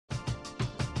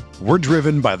We're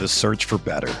driven by the search for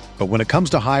better. But when it comes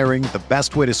to hiring, the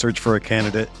best way to search for a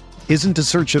candidate isn't to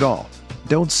search at all.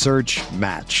 Don't search,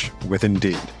 match with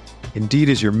Indeed. Indeed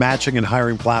is your matching and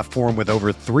hiring platform with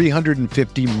over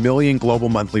 350 million global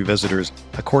monthly visitors,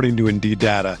 according to Indeed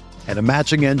data, and a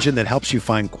matching engine that helps you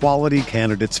find quality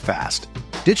candidates fast.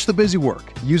 Ditch the busy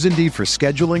work. Use Indeed for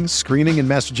scheduling, screening, and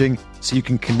messaging so you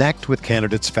can connect with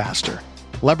candidates faster.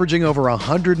 Leveraging over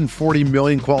 140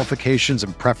 million qualifications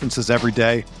and preferences every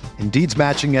day, Indeed's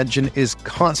matching engine is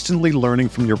constantly learning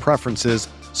from your preferences,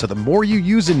 so the more you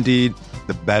use Indeed,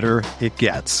 the better it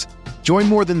gets. Join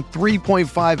more than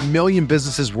 3.5 million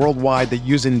businesses worldwide that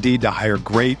use Indeed to hire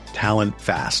great talent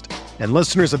fast. And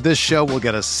listeners of this show will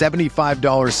get a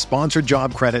 $75 sponsored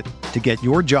job credit to get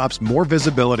your jobs more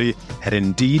visibility at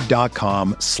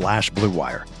Indeed.com/Blue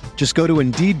Wire. Just go to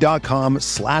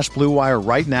Indeed.com/Blue Wire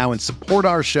right now and support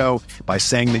our show by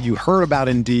saying that you heard about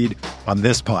Indeed on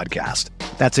this podcast.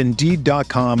 That's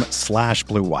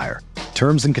Indeed.com/Blue Wire.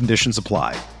 Terms and conditions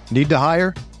apply. Need to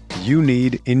hire? You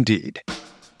need Indeed.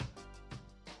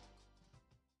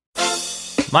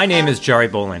 My name is Jari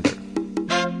Bolander.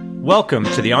 Welcome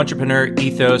to the Entrepreneur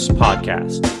Ethos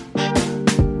Podcast.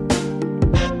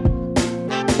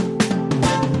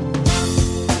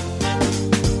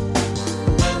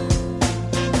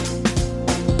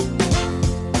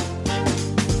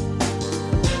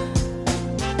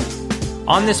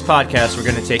 On this podcast, we're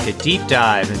going to take a deep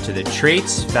dive into the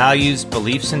traits, values,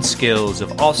 beliefs, and skills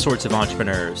of all sorts of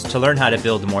entrepreneurs to learn how to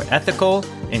build a more ethical,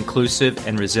 inclusive,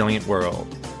 and resilient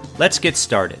world. Let's get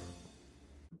started.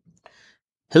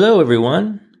 Hello,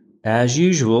 everyone. As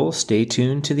usual, stay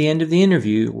tuned to the end of the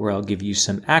interview where I'll give you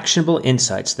some actionable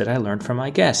insights that I learned from my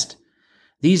guest.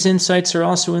 These insights are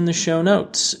also in the show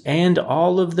notes, and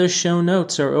all of the show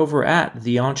notes are over at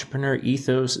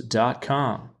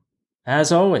theentrepreneuroethos.com.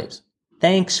 As always,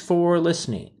 thanks for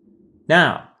listening.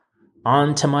 Now,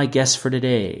 on to my guest for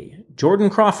today,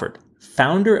 Jordan Crawford,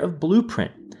 founder of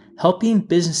Blueprint, helping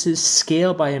businesses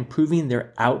scale by improving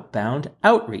their outbound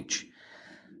outreach.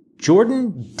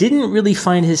 Jordan didn't really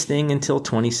find his thing until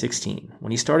 2016, when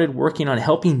he started working on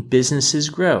helping businesses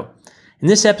grow. In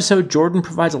this episode, Jordan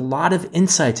provides a lot of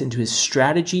insights into his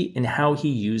strategy and how he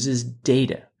uses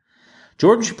data.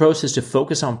 Jordan's approach is to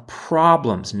focus on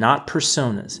problems, not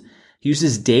personas. He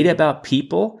uses data about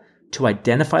people to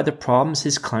identify the problems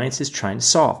his clients is trying to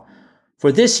solve.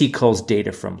 For this, he culls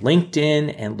data from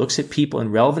LinkedIn and looks at people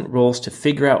in relevant roles to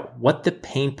figure out what the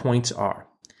pain points are.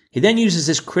 He then uses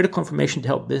this critical information to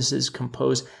help businesses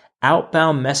compose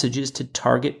outbound messages to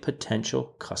target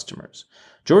potential customers.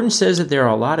 Jordan says that there are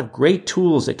a lot of great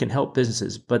tools that can help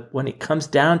businesses, but when it comes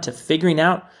down to figuring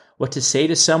out what to say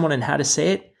to someone and how to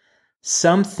say it,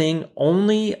 something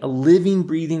only a living,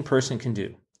 breathing person can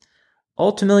do.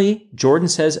 Ultimately, Jordan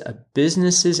says a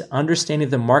business's understanding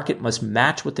of the market must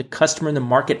match what the customer in the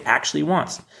market actually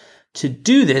wants. To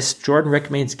do this, Jordan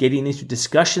recommends getting into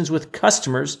discussions with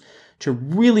customers to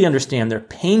really understand their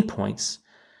pain points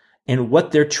and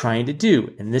what they're trying to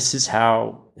do. And this is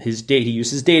how he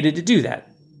uses data to do that,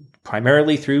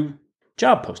 primarily through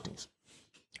job postings.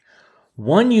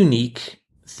 One unique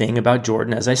thing about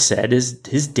Jordan, as I said, is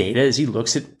his data as he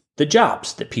looks at the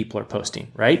jobs that people are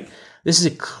posting, right? This is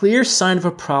a clear sign of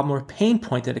a problem or pain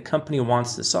point that a company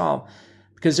wants to solve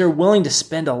because they're willing to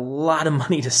spend a lot of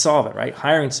money to solve it, right?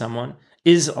 Hiring someone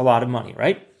is a lot of money,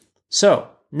 right? So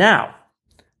now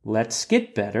let's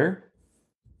get better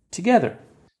together.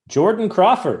 Jordan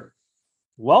Crawford,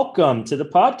 welcome to the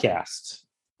podcast.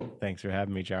 Thanks for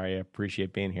having me, Jari. I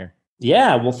appreciate being here.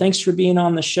 Yeah, well, thanks for being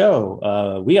on the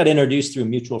show. We got introduced through a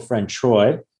mutual friend,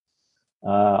 Troy,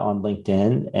 on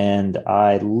LinkedIn. And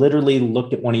I literally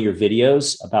looked at one of your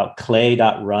videos about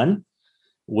clay.run,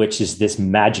 which is this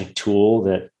magic tool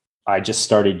that I just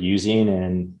started using,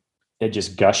 and it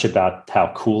just gush about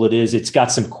how cool it is. It's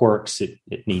got some quirks. It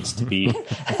needs to be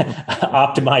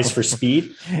optimized for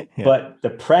speed, but the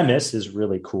premise is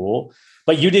really cool.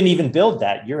 But you didn't even build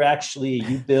that. You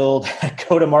build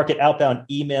go-to-market outbound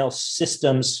email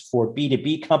systems for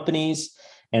B2B companies.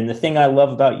 And the thing I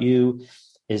love about you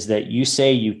is that you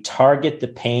say you target the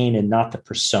pain and not the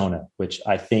persona, which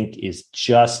I think is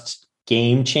just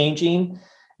game-changing,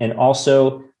 and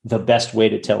also the best way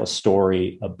to tell a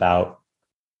story about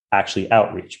actually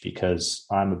outreach, because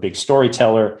I'm a big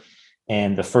storyteller.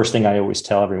 And the first thing I always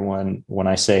tell everyone when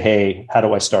I say, hey, how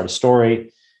do I start a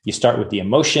story? You start with the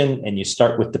emotion and you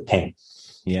start with the pain,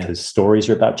 because stories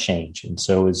are about change. And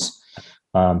so is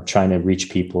trying to reach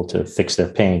people to fix their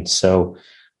pain. So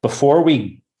before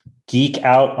we geek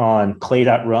out on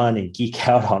clay.run and geek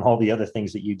out on all the other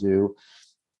things that you do,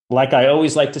 like I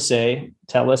always like to say,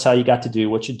 tell us how you got to do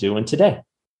what you're doing today.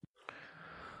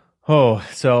 There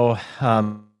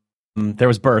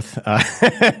was birth.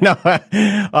 No,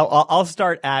 I'll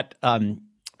start at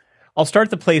I'll start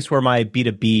the place where my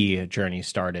B2B journey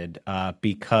started,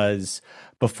 because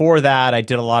before that I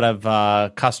did a lot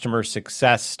of customer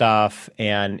success stuff,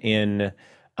 and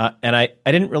I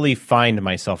didn't really find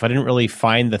myself. I didn't really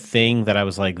find the thing that I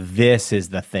was like, this is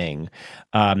the thing.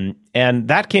 And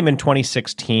that came in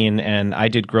 2016, and I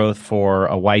did growth for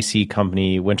a YC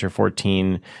company, Winter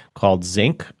 14, called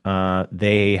Zinc.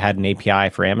 They had an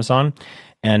API for Amazon,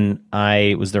 and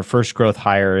I was their first growth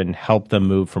hire and helped them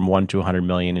move from 1 to 100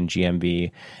 million in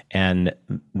GMV. And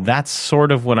that's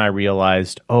sort of when I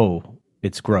realized, oh,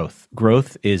 it's growth.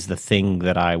 Growth is the thing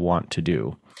that I want to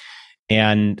do.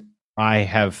 And I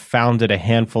have founded a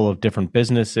handful of different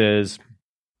businesses.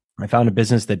 I found a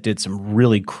business that did some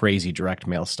really crazy direct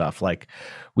mail stuff. Like,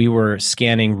 we were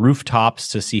scanning rooftops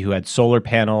to see who had solar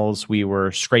panels. We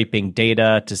were scraping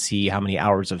data to see how many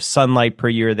hours of sunlight per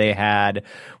year they had.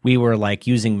 We were like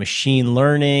using machine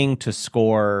learning to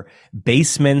score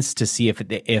basements to see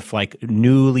if like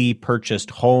newly purchased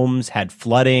homes had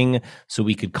flooding, so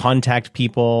we could contact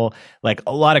people. Like,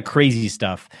 a lot of crazy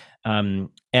stuff.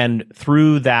 And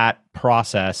through that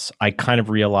process, I kind of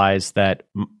realized that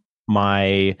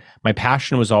my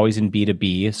passion was always in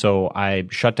B2B. So I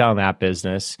shut down that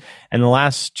business. And the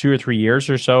last 2 or 3 years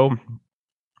or so,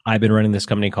 I've been running this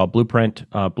company called Blueprint,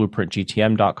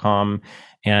 blueprintgtm.com.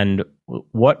 And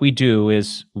what we do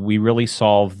is we really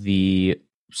solve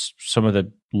some of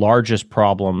the largest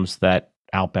problems that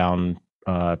outbound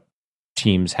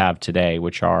teams have today,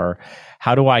 which are,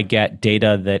 how do I get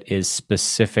data that is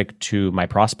specific to my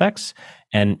prospects?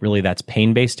 And really, that's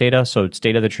pain-based data. So it's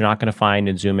data that you're not going to find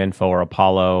in ZoomInfo or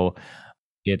Apollo.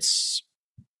 It's,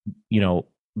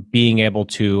 being able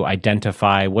to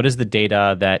identify what is the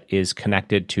data that is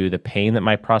connected to the pain that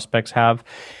my prospects have.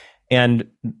 And,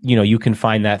 you can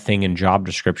find that thing in job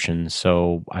descriptions.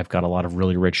 So I've got a lot of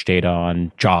really rich data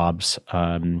on jobs.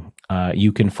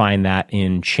 You can find that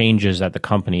in changes at the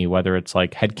company, whether it's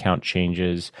like headcount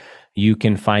changes. You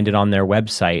can find it on their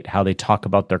website, how they talk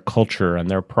about their culture and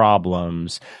their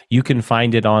problems. You can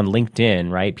find it on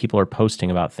LinkedIn, right? People are posting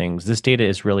about things. This data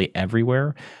is really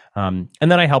everywhere. And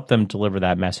then I help them deliver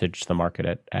that message to the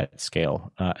market at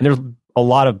scale. And there's a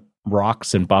lot of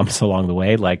rocks and bumps along the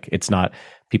way. Like, it's not,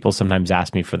 people sometimes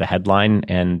ask me for the headline,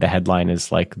 and the headline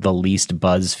is like the least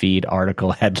BuzzFeed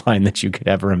article headline that you could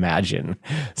ever imagine.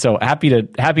 So happy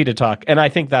to talk. And I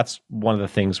think that's one of the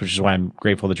things, which is why I'm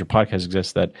grateful that your podcast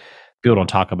exists, that people don't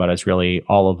talk about, is really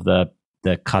all of the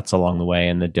cuts along the way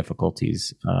and the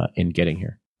difficulties in getting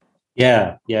here.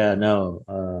 Yeah, no,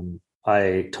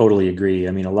 I totally agree.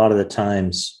 I mean, a lot of the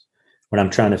times when I'm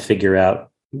trying to figure out,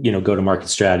 go-to-market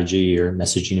strategy or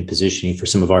messaging and positioning for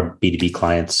some of our B2B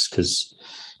clients, because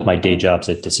my day job's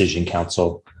at Decision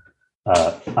Council.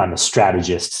 I'm a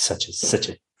strategist, such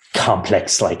a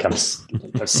complex, like I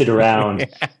sit around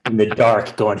in the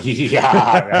dark going,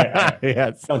 right?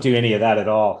 Yes. Don't do any of that at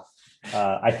all.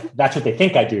 That's what they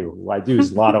think I do. What I do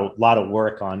is a lot of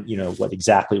work on,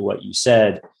 what you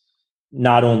said,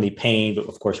 not only pain, but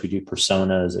of course we do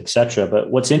personas, et cetera.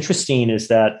 But what's interesting is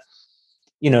that,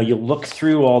 you look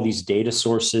through all these data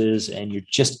sources and you're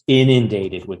just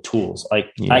inundated with tools. Like,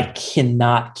 I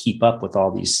cannot keep up with all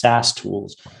these SaaS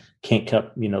tools. Can't keep,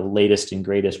 latest and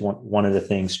greatest. One of the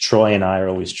things Troy and I are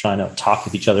always trying to talk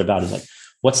with each other about is like,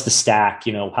 what's the stack?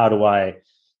 How do I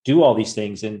do all these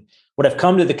things? And what I've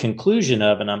come to the conclusion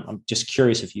of, and I'm just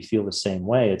curious if you feel the same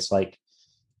way, it's like,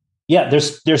 yeah,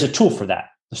 there's a tool for that.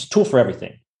 There's a tool for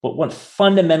everything. But what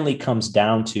fundamentally comes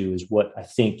down to is what I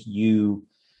think you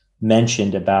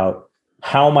mentioned about,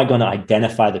 how am I going to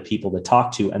identify the people to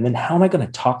talk to? And then how am I going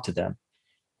to talk to them?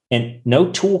 And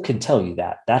no tool can tell you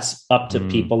that. That's up to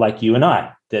people like you and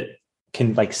I that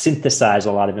can like synthesize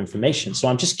a lot of information. So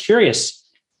I'm just curious,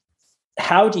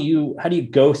 how do you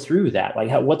go through that? Like,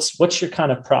 what's your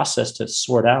kind of process to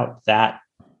sort out that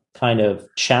kind of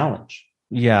challenge?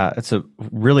 Yeah, it's a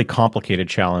really complicated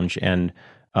challenge, and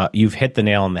you've hit the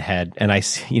nail on the head. And I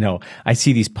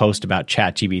see these posts about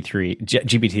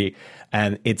GPT,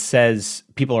 and it says,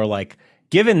 people are like,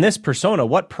 given this persona,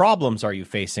 what problems are you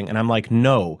facing? And I'm like,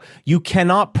 no, you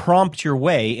cannot prompt your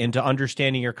way into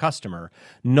understanding your customer.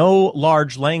 No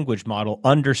large language model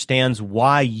understands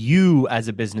why you as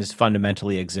a business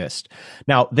fundamentally exist.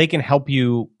 Now, they can help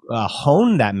you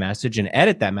hone that message and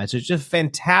edit that message. Just a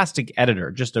fantastic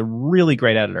editor, just a really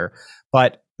great editor.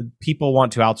 But people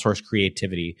want to outsource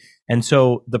creativity. And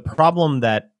so the problem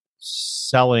that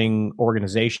selling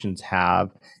organizations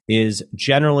have is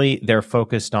generally they're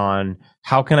focused on,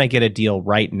 how can I get a deal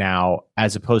right now,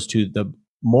 as opposed to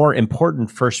more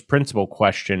important first principle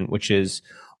question, which is,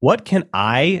 what can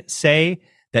I say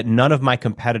that none of my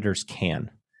competitors can?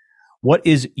 What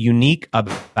is unique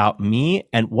about me,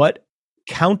 and what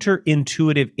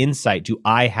counterintuitive insight do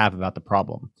I have about the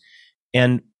problem?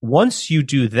 And once you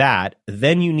do that,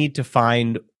 then you need to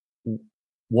find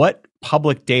what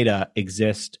public data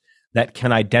exists that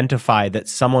can identify that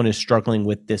someone is struggling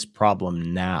with this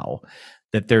problem now,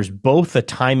 that there's both a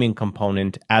timing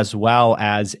component as well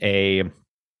as a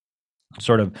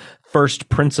sort of first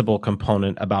principle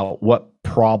component about what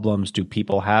problems do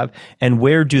people have and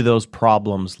where do those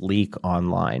problems leak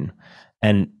online.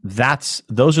 And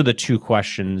those are the two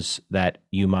questions that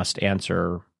you must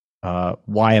answer.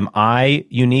 Why am I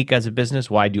unique as a business?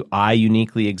 Why do I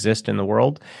uniquely exist in the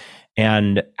world?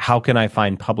 And how can I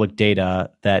find public data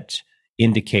that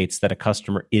indicates that a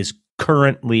customer is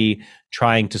currently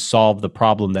trying to solve the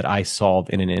problem that I solve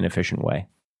in an inefficient way?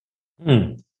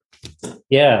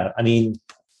 Yeah, I mean,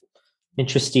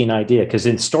 interesting idea, because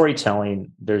in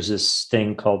storytelling, there's this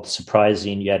thing called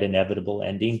surprising yet inevitable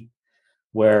ending,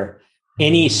 where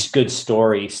any good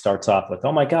story starts off with,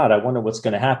 oh my God, I wonder what's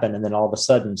going to happen. And then all of a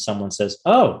sudden someone says,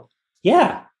 oh,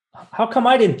 yeah, how come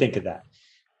I didn't think of that?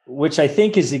 Which I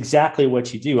think is exactly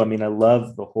what you do. I mean, I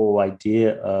love the whole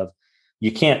idea of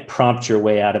you can't prompt your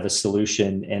way out of a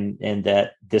solution, and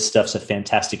that this stuff's a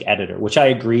fantastic editor, which I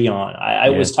agree on. I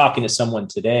was talking to someone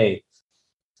today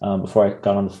before I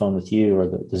got on the phone with you, or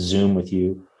the Zoom with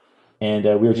you. And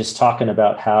we were just talking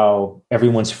about how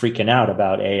everyone's freaking out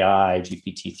about AI,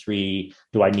 GPT-3.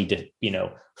 Do I need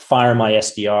to, fire my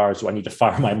SDRs? Do I need to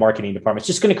fire my marketing department? It's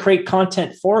just going to create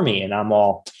content for me. And I'm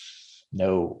all,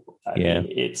 no, I mean,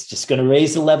 it's just going to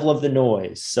raise the level of the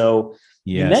noise. So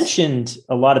you mentioned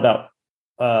a lot about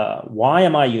why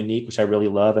am I unique, which I really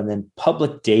love, and then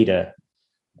public data.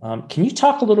 Can you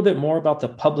talk a little bit more about the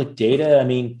public data? I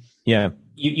mean,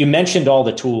 you mentioned all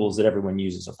the tools that everyone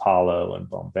uses, Apollo and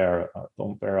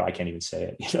Bombero. I can't even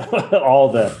say it. All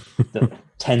the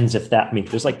tens of that. I mean,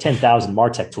 there's like 10,000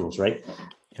 MarTech tools, right?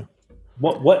 Yeah.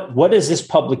 What is this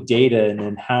public data, and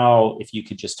then how, if you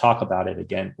could just talk about it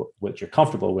again, what you're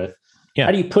comfortable with? Yeah.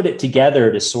 How do you put it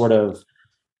together to sort of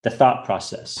the thought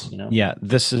process? Yeah,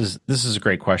 this is a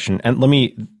great question, and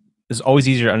it's always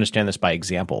easier to understand this by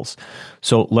examples.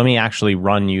 So let me actually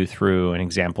run you through an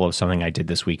example of something I did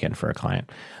this weekend for a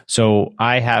client. So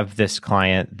I have this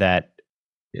client that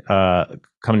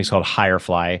company's called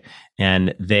Hirefly,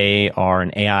 and they are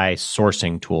an AI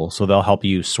sourcing tool. So they'll help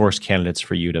you source candidates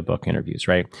for you to book interviews,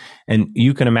 right? And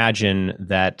you can imagine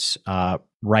that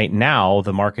right now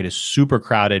the market is super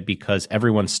crowded because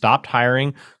everyone stopped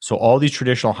hiring. So all these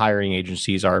traditional hiring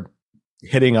agencies are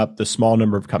hitting up the small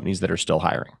number of companies that are still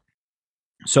hiring.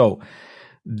 So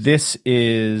this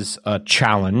is a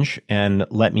challenge, and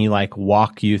let me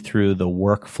walk you through the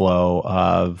workflow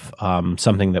of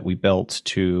something that we built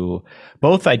to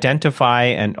both identify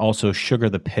and also sugar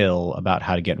the pill about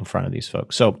how to get in front of these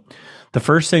folks. So the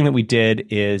first thing that we did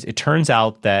is, it turns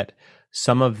out that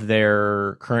some of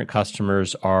their current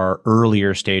customers are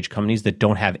earlier stage companies that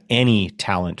don't have any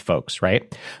talent folks,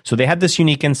 right? So they had this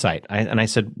unique insight. I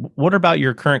said, what about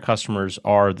your current customers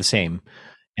are the same?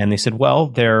 And they said, well,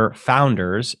 they're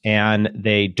founders and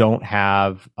they don't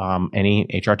have any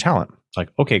HR talent. It's like,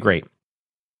 okay, great.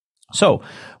 So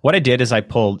what I did is I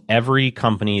pulled every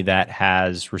company that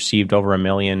has received over $1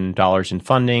 million in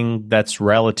funding that's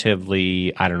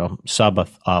relatively, sub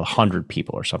 100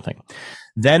 people or something.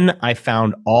 Then I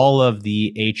found all of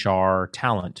the HR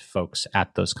talent folks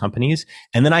at those companies,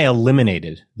 and then I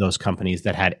eliminated those companies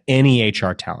that had any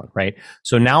HR talent, right?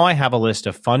 So now I have a list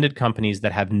of funded companies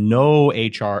that have no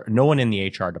one in the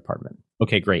HR department.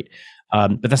 Okay, great.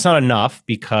 But that's not enough,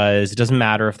 because it doesn't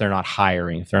matter if they're not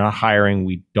hiring. If they're not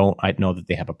hiring, I know that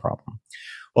they have a problem.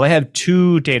 Well, I have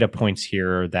two data points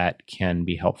here that can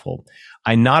be helpful.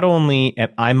 I'm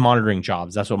monitoring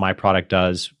jobs. That's what my product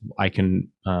does. I can,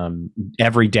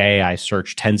 every day I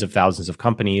search tens of thousands of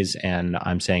companies and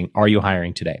I'm saying, are you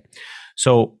hiring today?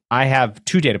 So I have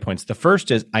two data points. The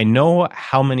first is, I know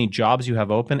how many jobs you have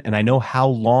open, and I know how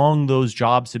long those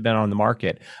jobs have been on the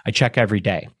market. I check every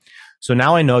day. So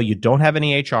now I know you don't have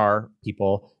any HR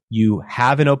people. You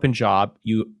have an open job.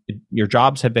 Your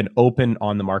jobs have been open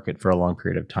on the market for a long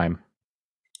period of time.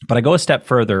 But I go a step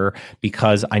further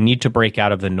because I need to break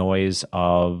out of the noise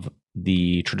of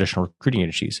the traditional recruiting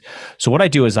agencies. So what I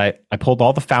do is I pulled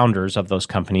all the founders of those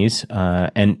companies,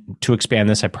 and to expand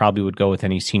this, I probably would go with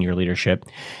any senior leadership.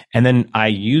 And then I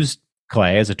used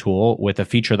Clay as a tool with a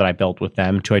feature that I built with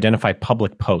them to identify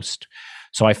public posts.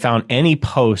 So I found any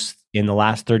posts in the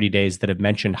last 30 days that have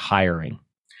mentioned hiring.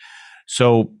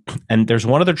 So, and there's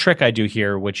one other trick I do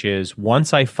here, which is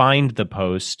once I find the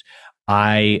post,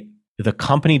 the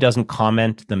company doesn't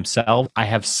comment themselves. I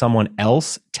have someone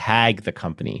else tag the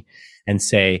company and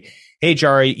say, hey,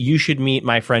 Jari, you should meet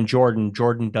my friend Jordan.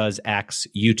 Jordan does X.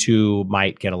 You two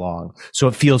might get along. So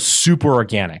it feels super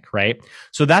organic, right?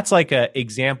 So that's like an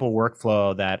example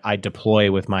workflow that I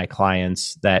deploy with my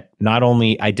clients that not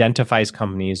only identifies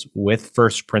companies with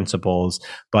first principles,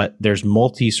 but there's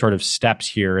multi sort of steps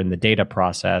here in the data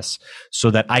process so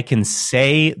that I can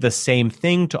say the same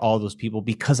thing to all those people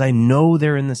because I know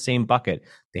they're in the same bucket.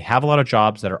 They have a lot of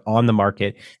jobs that are on the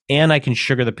market, and I can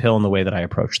sugar the pill in the way that I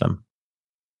approach them.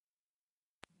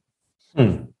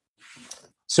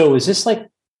 So is this like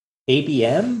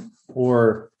ABM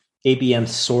or ABM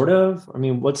sort of? I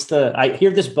mean, I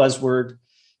hear this buzzword,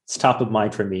 it's top of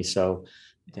mind for me. So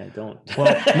yeah, don't.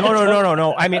 Well,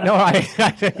 no. I mean, no,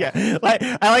 yeah.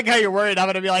 I like how you're worried. I'm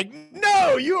going to be like,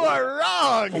 no, you are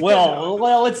wrong.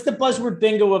 Well, it's the buzzword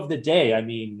bingo of the day. I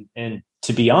mean, and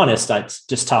to be honest, it's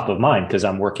just top of mind because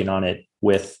I'm working on it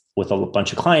with a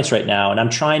bunch of clients right now. And I'm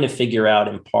trying to figure out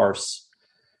and parse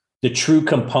the true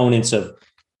components of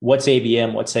what's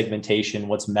ABM, what's segmentation,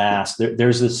 what's mass.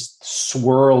 There's this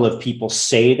swirl of people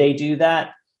say they do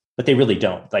that, but they really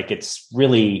don't. Like, it's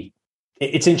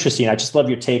interesting. I just love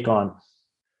your take on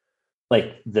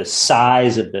like the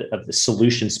size of the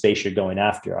solution space you're going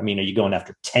after. I mean, are you going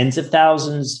after tens of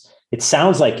thousands? It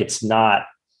sounds like it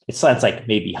sounds like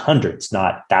maybe hundreds,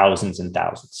 not thousands and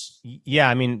thousands. Yeah,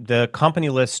 I mean, the company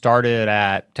list started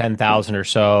at 10,000 or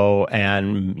so,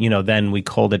 and then we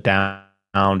culled it down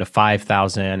to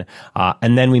 5,000,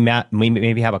 and then we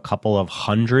maybe have a couple of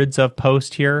hundreds of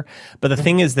posts here. But the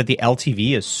thing is that the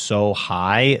LTV is so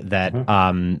high that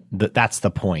that's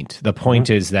the point. The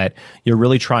point is that you're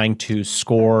really trying to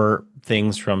score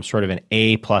things from sort of an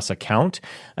A+ account.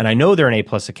 And I know they're an A+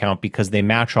 account because they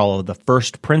match all of the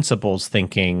first principles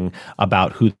thinking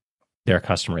about who their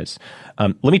customer is.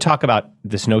 Let me talk about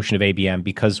this notion of ABM,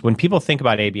 because when people think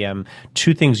about ABM,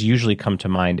 two things usually come to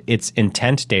mind. It's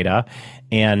intent data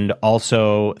and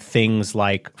also things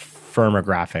like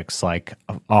firmographics, like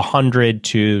 100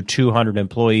 to 200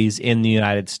 employees in the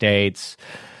United States.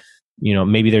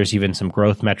 Maybe there's even some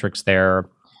growth metrics there.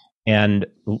 And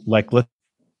like, let's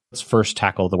first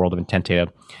tackle the world of intent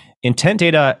data. Intent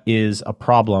data is a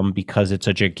problem because it's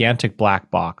a gigantic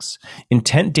black box.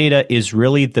 Intent data is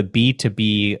really the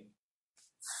B2B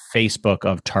Facebook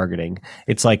of targeting.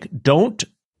 It's like, don't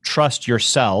trust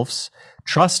yourselves,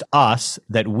 trust us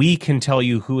that we can tell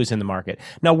you who is in the market.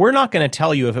 Now, we're not going to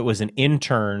tell you if it was an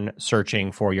intern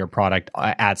searching for your product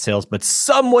at sales, but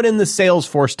someone in the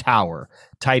Salesforce tower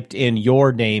typed in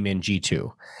your name in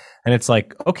G2. And it's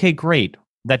like, okay, great.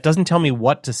 That doesn't tell me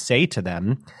what to say to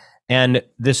them. And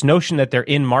this notion that they're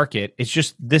in market,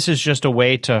 this is just a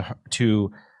way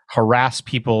to harass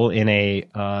people in a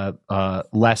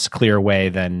less clear way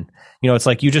than, it's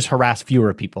like you just harass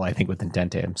fewer people, I think, with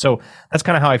intent data. So that's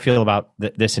kind of how I feel about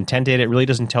this intent data. It really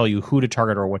doesn't tell you who to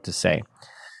target or what to say.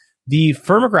 The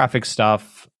firmographic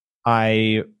stuff,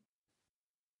 I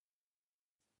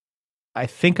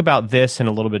think about this in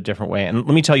a little bit different way. And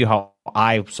let me tell you how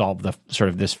I solve the sort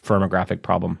of this firmographic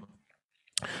problem.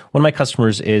 One of my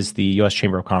customers is the U.S.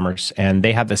 Chamber of Commerce, and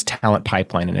they have this talent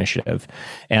pipeline initiative.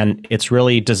 And it's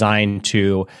really designed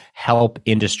to help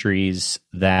industries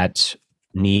that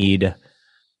need,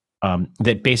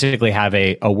 that basically have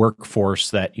a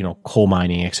workforce that, coal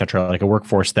mining, et cetera, like a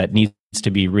workforce that needs to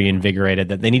be reinvigorated,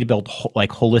 that they need to build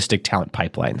holistic talent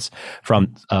pipelines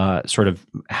from sort of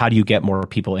how do you get more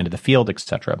people into the field, et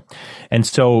cetera. And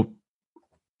so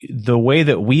the way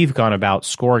that we've gone about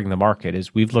scoring the market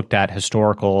is we've looked at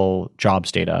historical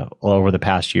jobs data over the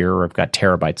past year. We've got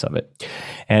terabytes of it.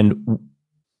 And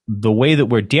the way that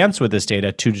we're dancing with this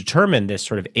data to determine this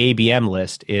sort of ABM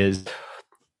list is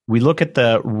we look at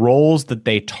the roles that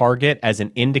they target as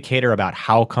an indicator about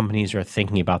how companies are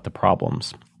thinking about the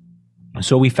problems.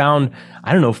 So we found,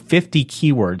 50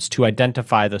 keywords to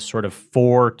identify the sort of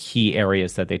 4 key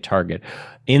areas that they target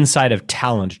inside of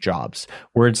talent jobs.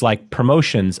 Words like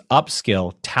promotions,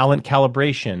 upskill, talent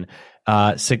calibration,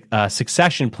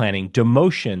 succession planning,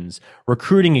 demotions,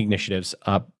 recruiting initiatives,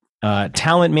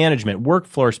 talent management,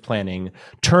 workforce planning,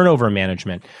 turnover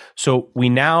management. So we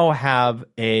now have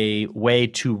a way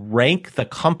to rank the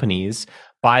companies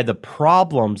by the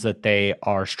problems that they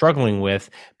are struggling with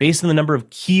based on the number of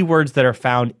keywords that are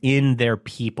found in their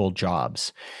people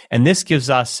jobs. And this gives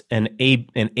us an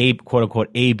quote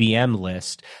unquote ABM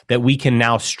list that we can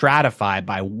now stratify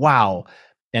by, wow,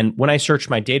 And when I search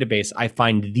my database, I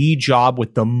find the job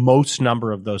with the most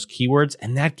number of those keywords.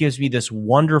 And that gives me this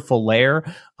wonderful layer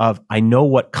of, I know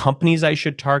what companies I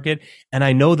should target, and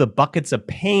I know the buckets of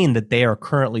pain that they are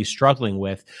currently struggling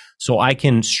with. So I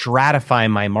can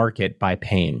stratify my market by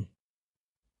pain.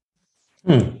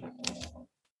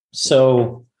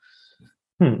 So,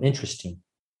 interesting.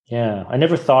 Yeah. I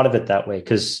never thought of it that way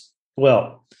because,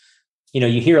 well,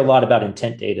 you hear a lot about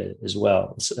intent data as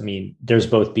well. So, I mean, there's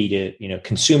both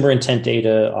consumer intent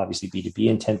data, obviously B2B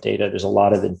intent data. There's a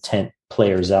lot of intent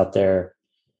players out there.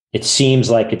 It seems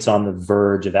like it's on the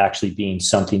verge of actually being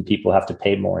something people have to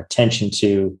pay more attention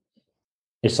to.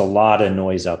 It's a lot of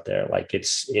noise out there. Like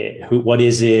what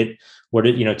is it?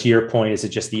 To your point, is it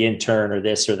just the intern or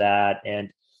this or that?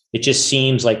 And it just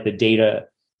seems like the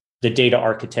data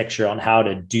architecture on how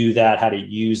to do that, how to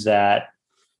use that.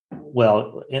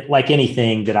 Well, like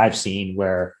anything that I've seen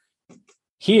where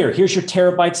here's your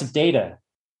terabytes of data.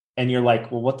 And you're like,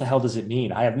 well, what the hell does it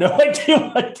mean? I have no idea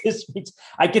what this means.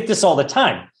 I get this all the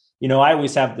time. I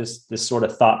always have this sort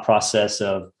of thought process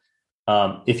of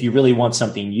if you really want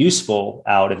something useful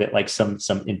out of it, like some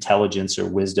intelligence or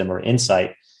wisdom or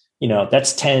insight,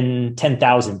 that's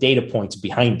 10,000 data points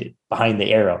behind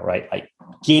the arrow, right? Like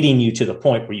getting you to the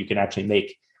point where you can actually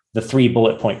make the 3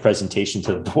 bullet point presentation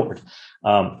to the board.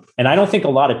 And I don't think a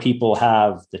lot of people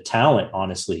have the talent,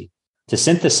 honestly, to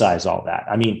synthesize all that.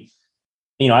 I mean,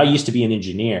 I used to be an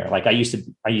engineer. Like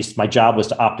my job was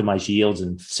to optimize yields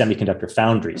in semiconductor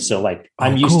foundries. So like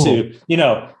I'm used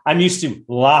to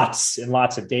lots and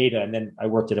lots of data. And then I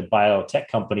worked at a biotech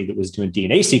company that was doing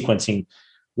DNA sequencing,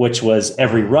 which was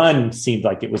every run seemed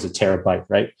like it was a terabyte,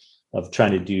 right? Of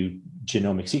trying to do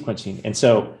genomic sequencing. And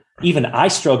so even I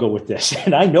struggle with this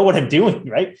and I know what I'm doing,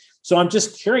 right? So I'm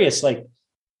just curious, like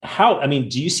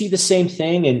do you see the same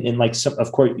thing? And like,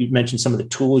 of course, you mentioned some of the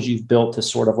tools you've built to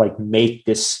sort of like make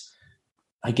this,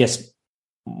 I guess,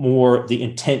 the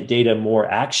intent data more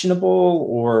actionable,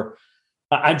 or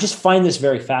I just find this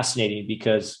very fascinating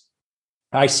because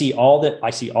I see all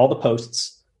the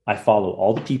posts, I follow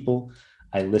all the people,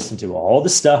 I listen to all the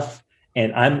stuff.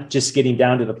 And I'm just getting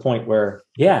down to the point where,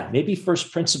 maybe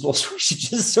first principles, we should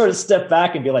just sort of step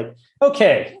back and be like,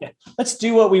 okay, let's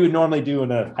do what we would normally do in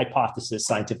a hypothesis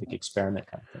scientific experiment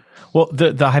kind of thing. Well,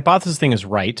 the hypothesis thing is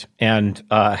right. And,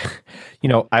 I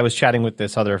was chatting with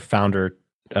this other founder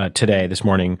this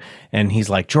morning, and he's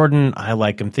like, Jordan,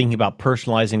 I'm thinking about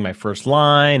personalizing my first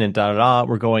line and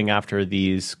We're going after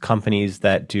these companies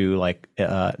that do like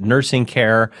nursing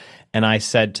care. And I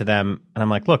said to them, and I'm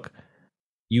like, look,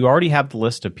 you already have the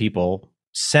list of people.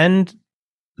 Send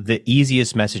the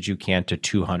easiest message you can to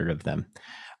 200 of them.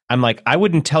 I'm like, I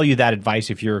wouldn't tell you that advice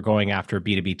if you're going after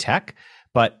B2B tech,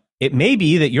 but it may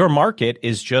be that your market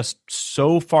is just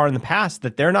so far in the past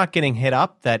that they're not getting hit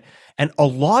up and a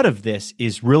lot of this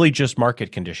is really just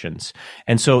market conditions.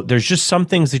 And so there's just some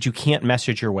things that you can't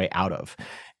message your way out of.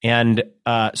 And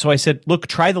so I said, look,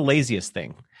 try the laziest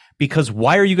thing. Because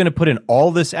why are you going to put in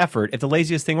all this effort if the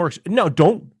laziest thing works? No,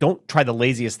 don't try the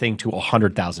laziest thing to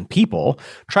 100,000 people.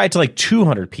 Try it to like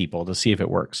 200 people to see if it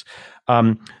works.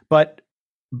 But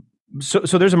so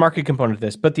there's a market component of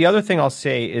this. But the other thing I'll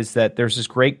say is that there's this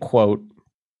great quote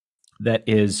that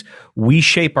is, we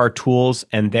shape our tools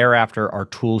and thereafter our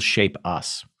tools shape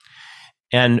us.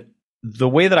 And the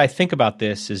way that I think about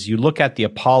this is you look at the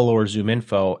Apollo or Zoom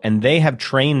Info and they have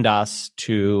trained us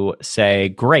to say,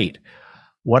 great,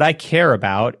 what I care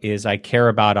about is I care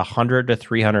about 100 to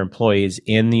 300 employees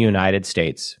in the United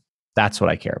States. That's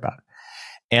what I care about.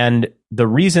 And the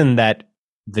reason that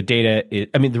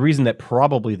the reason that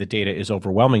probably the data is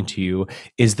overwhelming to you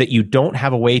is that you don't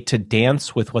have a way to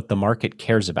dance with what the market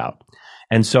cares about.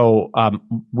 And so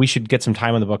we should get some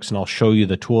time on the books and I'll show you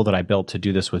the tool that I built to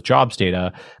do this with jobs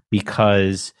data,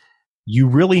 because you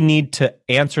really need to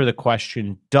answer the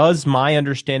question, does my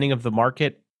understanding of the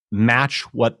market match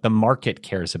what the market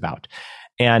cares about?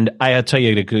 And I'll tell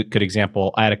you a good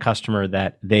example. I had a customer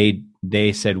that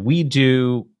they said, we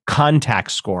do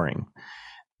contact scoring.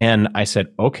 And I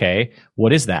said, okay,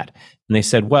 what is that? And they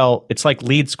said, well, it's like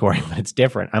lead scoring, but it's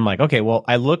different. I'm like, okay, well,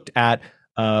 I looked at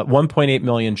 1.8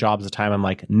 million jobs at a time. I'm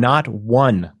like, not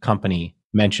one company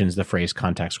mentions the phrase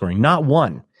contact scoring, not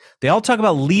one. They all talk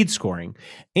about lead scoring.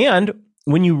 And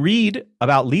when you read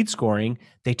about lead scoring,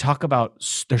 they talk about,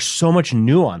 there's so much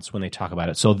nuance when they talk about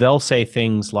it. So they'll say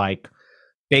things like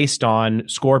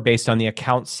score based on the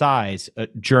account size,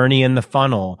 journey in the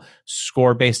funnel,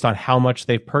 score based on how much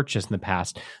they've purchased in the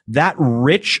past. That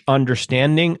rich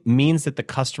understanding means that the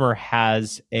customer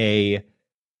has a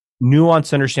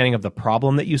nuanced understanding of the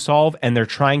problem that you solve, and they're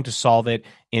trying to solve it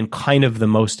in kind of the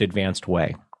most advanced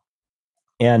way.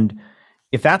 And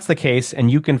if that's the case, and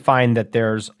you can find that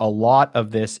there's a lot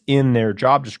of this in their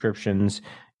job descriptions,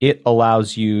 it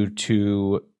allows you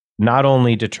to not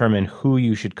only determine who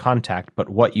you should contact, but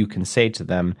what you can say to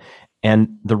them.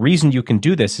 And the reason you can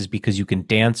do this is because you can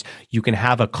dance, you can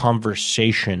have a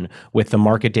conversation with the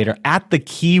market data at the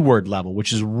keyword level,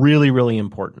 which is really, really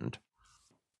important.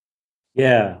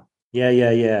 Yeah.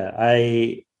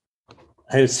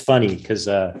 It's funny because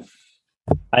I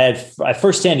had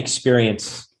firsthand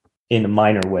experience in a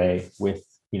minor way with,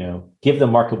 give the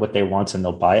market what they want and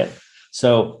they'll buy it.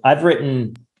 So I've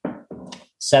written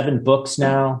 7 books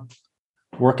now,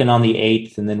 working on the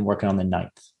 8th and then working on the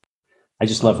 9th. I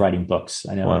just love writing books.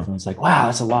 I know everyone's like, wow,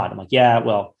 that's a lot. I'm like, yeah,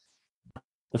 well,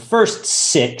 the first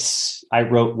 6, I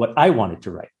wrote what I wanted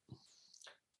to write.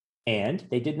 And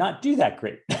they did not do that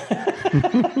great.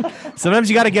 Sometimes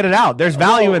you got to get it out. There's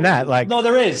value in that. No,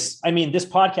 there is. I mean, this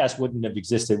podcast wouldn't have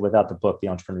existed without the book, The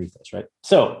Entrepreneur Ethos, right?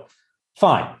 So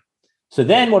fine. So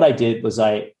then what I did was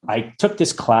I took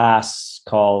this class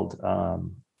called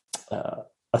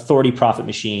Authority Profit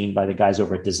Machine by the guys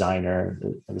over at Designer.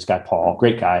 This guy, Paul,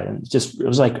 great guy. And it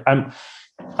was like,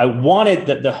 I wanted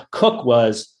that the hook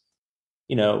was,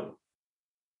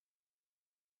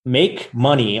 make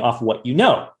money off what you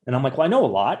know. And I'm like, well, I know a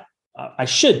lot. I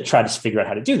should try to figure out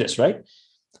how to do this, right?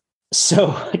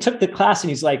 So I took the class and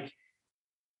he's like,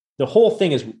 the whole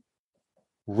thing is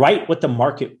write what the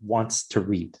market wants to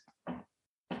read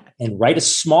and write a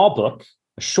small book,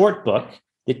 a short book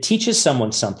that teaches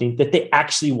someone something that they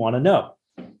actually want to know.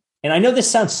 And I know this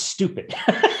sounds stupid.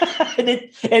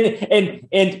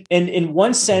 and in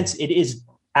one sense, it is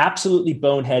absolutely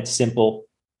bonehead simple.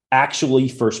 Actually,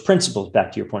 first principles,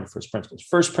 back to your point of first principles.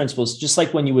 First principles, just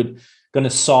like when you would going to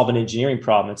solve an engineering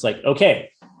problem, it's like, okay,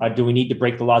 do we need to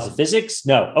break the laws of physics?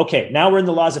 No. Okay, now we're in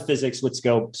the laws of physics. Let's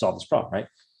go solve this problem, right?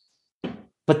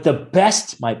 But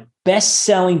my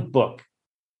best-selling book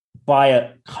by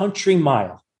a country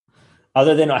mile,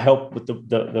 other than I hope with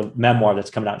the memoir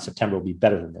that's coming out in September will be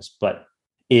better than this, but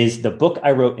is the book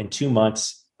I wrote in 2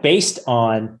 months based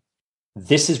on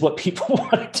this is what people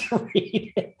wanted to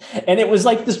read. And it was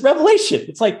like this revelation.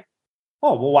 It's like,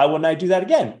 oh, well, why wouldn't I do that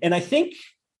again? And I think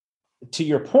to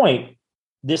your point,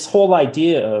 this whole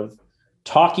idea of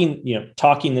talking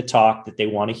the talk that they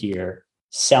want to hear,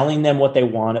 selling them what they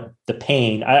want, the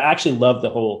pain. I actually love the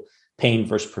whole pain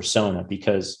versus persona,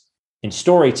 because in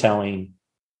storytelling,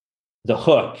 the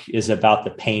hook is about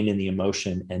the pain and the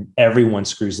emotion, and everyone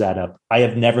screws that up. I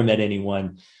have never met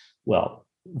anyone, well,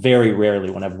 very rarely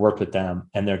when I've worked with them,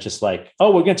 and they're just like, oh,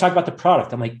 we're going to talk about the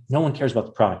product. I'm like, no one cares about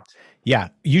the product. Yeah.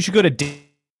 You should go to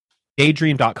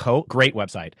daydream.co. Great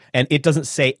website. And it doesn't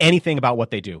say anything about what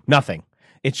they do. Nothing.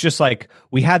 It's just like,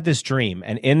 we had this dream,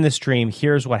 and in this dream,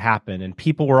 here's what happened. And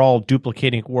people were all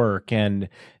duplicating work, and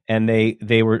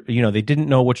they were, they didn't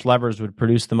know which levers would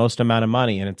produce the most amount of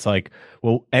money. And it's like,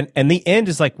 well, and the end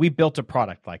is like, we built a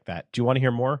product like that. Do you want to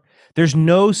hear more? There's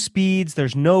no speeds.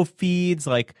 There's no feeds.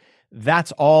 Like,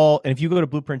 that's all. And if you go to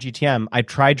Blueprint GTM, I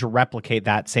tried to replicate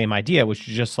that same idea, which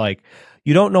is just like,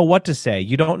 you don't know what to say.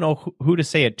 You don't know who to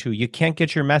say it to. You can't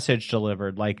get your message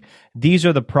delivered. Like, these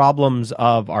are the problems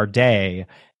of our day,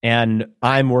 and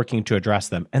I'm working to address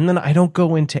them. And then I don't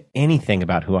go into anything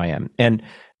about who I am. And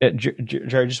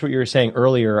Jared, just what you were saying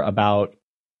earlier about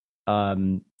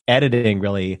editing,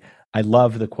 really, I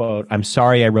love the quote, "I'm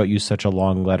sorry I wrote you such a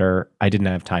long letter. I didn't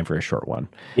have time for a short one."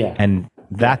 Yeah. And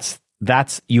that's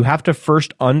you have to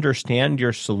first understand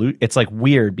your solution. It's like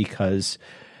weird because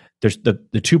there's the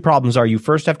two problems are, you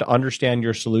first have to understand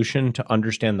your solution to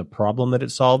understand the problem that it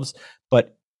solves.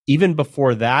 But even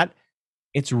before that,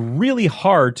 it's really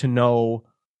hard to know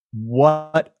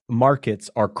what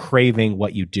markets are craving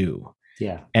what you do.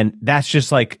 Yeah. And that's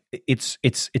just like, it's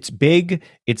big,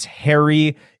 it's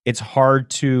hairy, it's hard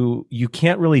to, you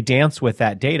can't really dance with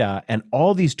that data. And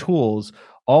all these tools,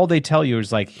 all they tell you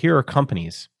is like, here are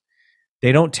companies.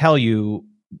 They don't tell you,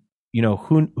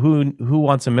 who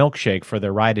wants a milkshake for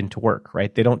their ride into work,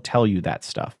 right? They don't tell you that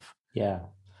stuff. Yeah.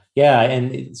 Yeah.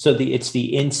 And so it's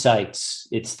the insights,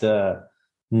 it's the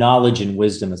knowledge and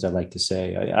wisdom, as I like to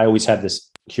say. I always have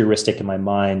this heuristic in my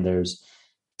mind. There's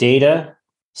data,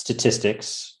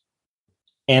 statistics,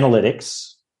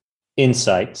 analytics,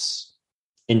 insights,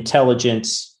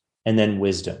 intelligence, and then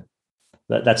wisdom.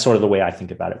 That's sort of the way I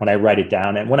think about it when I write it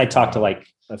down. And when I talk to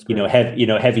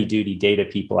heavy duty data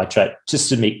people, I try just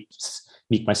to make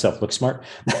myself look smart.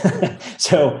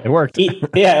 So it worked.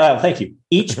 Well, thank you.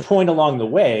 Each point along the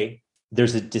way,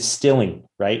 there's a distilling,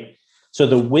 right? So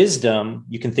the wisdom,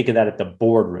 you can think of that at the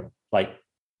boardroom. Like,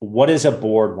 what does a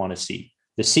board want to see?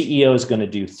 The CEO is going to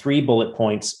do 3 bullet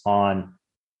points on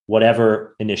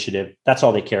whatever initiative. That's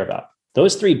all they care about.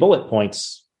 Those 3 bullet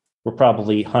points were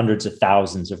probably hundreds of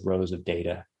thousands of rows of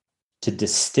data to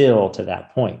distill to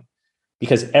that point,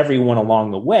 because everyone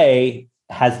along the way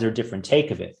has their different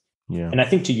take of it. Yeah. And I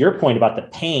think to your point about the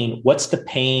pain, what's the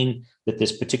pain that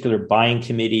this particular buying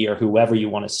committee or whoever you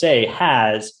want to say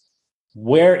has?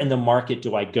 Where in the market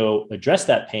do I go address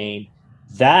that pain?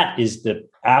 That is the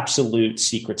absolute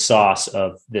secret sauce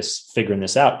of this, figuring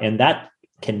this out. And that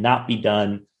cannot be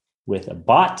done with a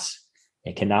bot.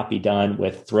 It cannot be done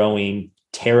with throwing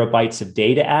terabytes of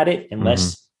data at it,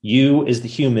 unless you as the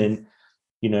human,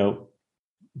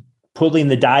 pulling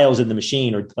the dials in the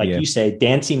machine, or like you say,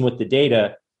 dancing with the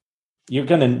data. You're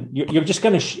just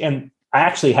going to, and I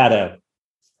actually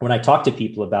when I talk to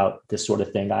people about this sort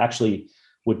of thing, I actually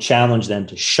would challenge them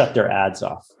to shut their ads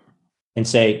off and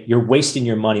say, you're wasting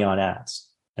your money on ads.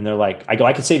 And they're like,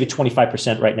 I could save you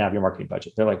 25% right now of your marketing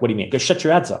budget. They're like, what do you mean? Go shut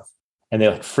your ads off. And they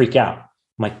like freak out.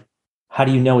 I'm like, how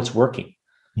do you know it's working?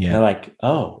 Yeah. And they're like,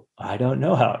 oh, I don't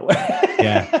know how it works.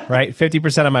 Yeah, right.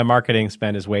 50% of my marketing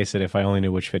spend is wasted if I only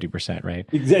knew which 50%, right?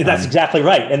 That's exactly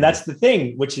right. And that's the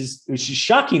thing, which is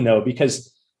shocking though,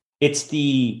 because it's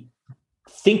the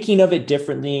thinking of it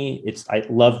differently. I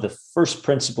love the first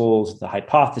principles, the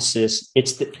hypothesis.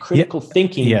 It's the critical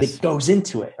thinking that goes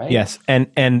into it, right? Yes.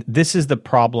 And this is the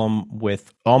problem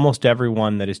with almost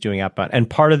everyone that is doing outbound. And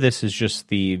part of this is just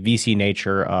the VC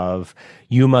nature of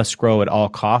you must grow at all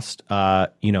cost,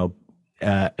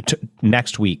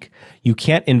 next week. You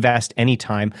can't invest any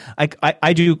time.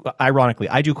 I do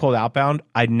cold outbound.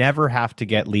 I never have to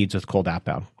get leads with cold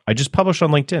outbound. I just publish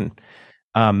on LinkedIn.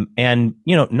 And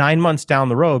 9 months down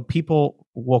the road, people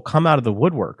will come out of the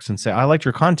woodworks and say, I liked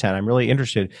your content. I'm really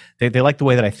interested. They like the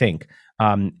way that I think.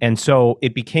 And so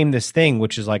it became this thing,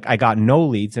 which is like, I got no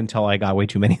leads until I got way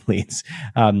too many leads.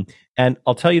 And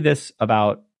I'll tell you this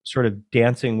about sort of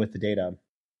dancing with the data.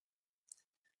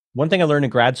 One thing I learned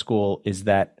in grad school is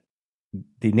that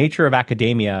the nature of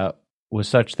academia was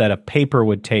such that a paper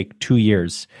would take 2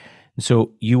 years.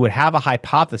 So you would have a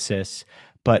hypothesis,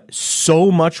 but so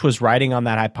much was riding on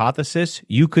that hypothesis,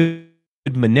 you could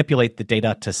manipulate the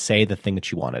data to say the thing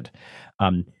that you wanted.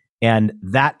 And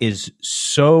that is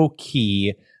so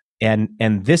key. And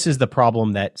this is the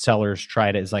problem that sellers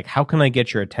try to, is like, how can I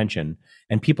get your attention?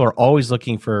 And people are always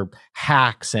looking for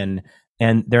hacks, and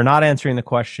they're not answering the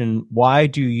question, why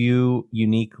do you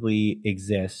uniquely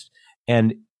exist?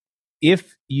 And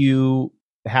if you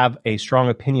have a strong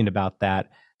opinion about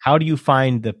that, how do you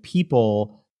find the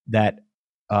people that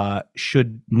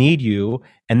should need you,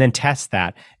 and then test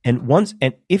that? And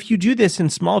if you do this in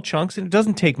small chunks, and it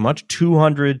doesn't take much,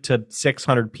 200 to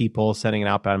 600 people sending an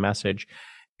outbound message,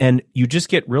 and you just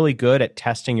get really good at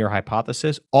testing your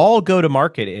hypothesis, all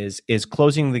go-to-market is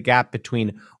closing the gap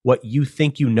between what you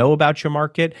think you know about your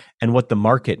market and what the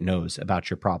market knows about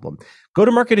your problem.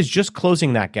 Go-to-market is just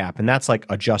closing that gap. And that's like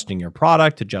adjusting your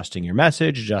product, adjusting your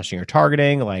message, adjusting your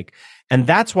targeting, and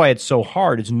that's why it's so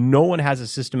hard, is no one has a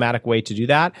systematic way to do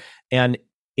that. And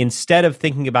instead of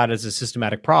thinking about it as a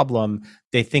systematic problem,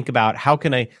 they think about,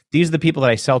 these are the people that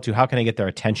I sell to, how can I get their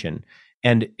attention?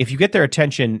 And if you get their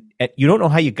attention, you don't know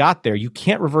how you got there. You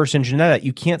can't reverse engineer that.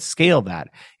 You can't scale that.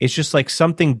 It's just like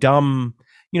something dumb,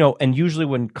 and usually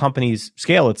when companies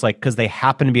scale, it's like because they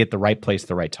happen to be at the right place at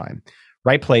the right time.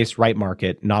 Right place, right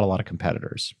market, not a lot of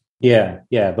competitors. Yeah.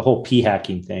 Yeah. The whole P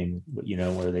hacking thing,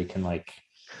 where they can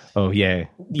oh yeah,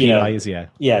 P-values,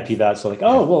 P-values. So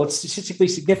oh, well, it's statistically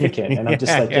significant, and I'm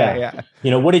just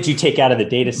what did you take out of the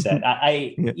data set?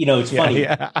 It's funny.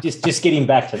 Just getting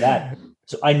back to that.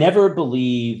 So I never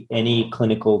believe any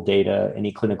clinical data,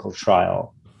 any clinical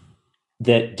trial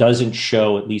that doesn't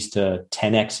show at least a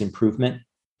 10x improvement,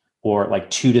 or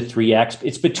 2 to 3x.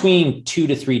 It's between 2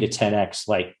 to 3 to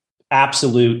 10x,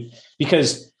 absolute,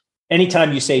 because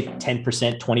anytime you say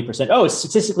 10%, 20%, oh, it's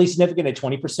statistically significant at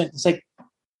 20%. It's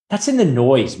that's in the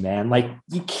noise, man.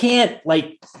 You can't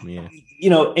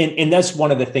and that's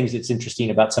one of the things that's interesting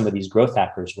about some of these growth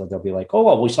hackers, where they'll be like, oh,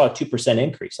 well, we saw a 2%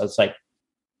 increase. I was like,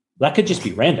 that could just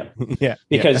be random.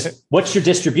 Because what's your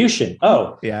distribution?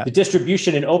 Oh, the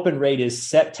distribution in open rate is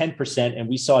set 10%, and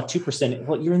we saw 2%.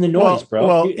 Well, you're in the noise,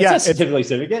 bro. It's not statistically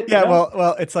significant. Yeah.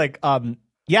 Well, it's like,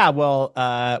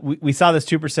 we saw this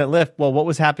 2% lift. Well, what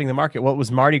was happening in the market? What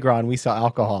was Mardi Gras? And we saw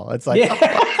alcohol. It's like,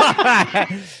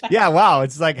 wow.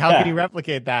 It's like, how can you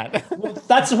replicate that? Well,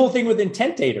 that's the whole thing with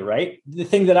intent data, right? The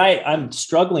thing that I'm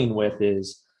struggling with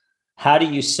is, how do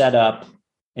you set up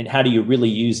and how do you really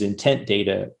use intent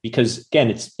data? Because again,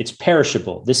 it's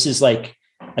perishable. This is like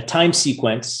a time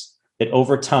sequence that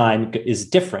over time is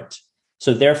different.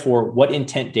 So therefore, what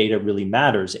intent data really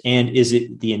matters? And is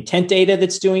it the intent data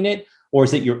that's doing it? Or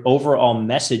is it your overall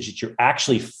message that you're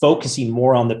actually focusing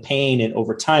more on the pain? And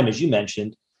over time, as you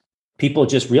mentioned, people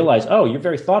just realize, oh, you're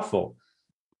very thoughtful,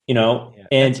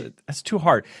 and that's too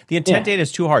hard. The intent data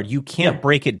is too hard. You can't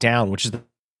break it down, which is the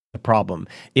problem.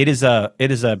 It is a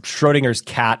Schrodinger's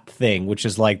cat thing, which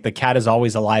is like the cat is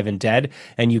always alive and dead,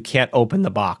 and you can't open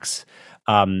the box.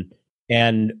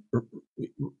 And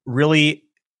really,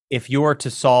 if you are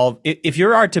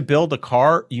to build a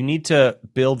car, you need to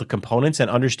build the components and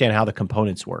understand how the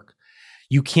components work.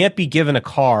 You can't be given a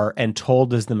car and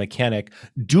told as the mechanic,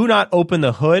 do not open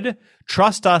the hood,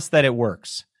 trust us that it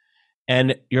works.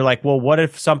 And you're like, well, what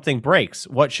if something breaks?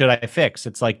 What should I fix?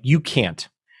 It's like, you can't.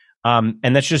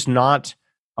 And that's just not,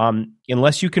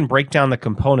 unless you can break down the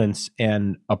components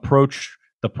and approach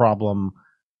the problem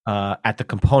at the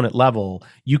component level,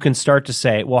 you can start to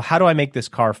say, well, how do I make this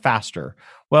car faster?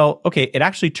 Well, okay, it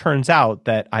actually turns out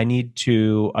that I need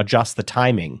to adjust the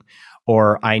timing,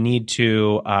 or I need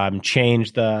to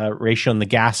change the ratio in the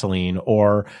gasoline,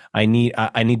 or I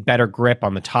need better grip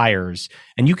on the tires.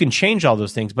 And you can change all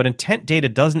those things, but intent data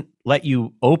doesn't let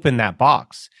you open that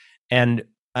box. And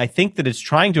I think that it's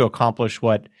trying to accomplish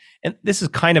and this is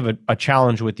kind of a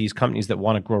challenge with these companies that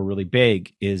want to grow really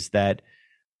big, is that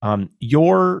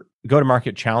your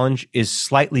go-to-market challenge is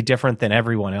slightly different than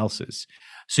everyone else's.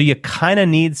 So you kind of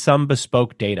need some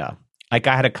bespoke data. Like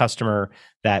I had a customer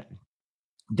that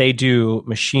they do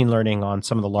machine learning on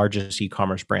some of the largest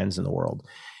e-commerce brands in the world.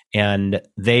 And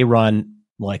they run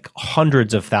like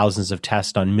hundreds of thousands of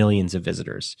tests on millions of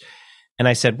visitors. And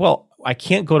I said, well, I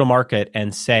can't go to market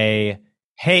and say,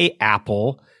 hey,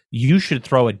 Apple, you should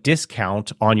throw a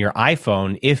discount on your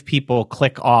iPhone if people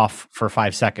click off for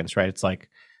 5 seconds, right? It's like,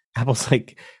 Apple's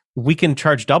like, we can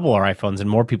charge double our iPhones and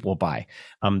more people will buy.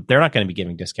 They're not going to be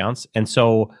giving discounts. And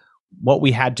so what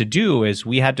we had to do is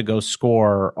we had to go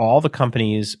score all the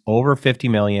companies over 50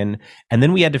 million. And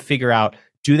then we had to figure out,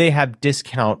 do they have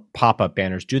discount pop-up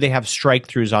banners? Do they have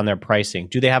strike-throughs on their pricing?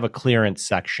 Do they have a clearance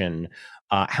section?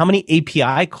 How many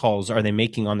API calls are they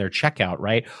making on their checkout,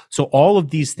 right? So all of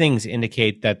these things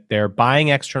indicate that they're buying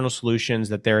external solutions,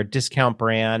 that they're a discount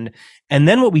brand. And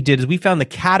then what we did is we found the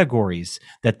categories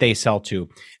that they sell to.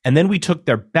 And then we took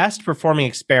their best performing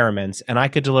experiments, and I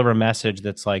could deliver a message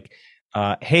that's like,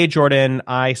 hey, Jordan,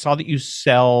 I saw that you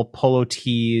sell polo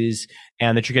tees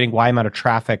and that you're getting Y amount of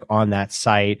traffic on that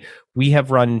site. We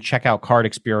have run checkout cart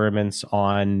experiments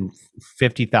on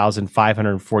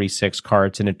 50,546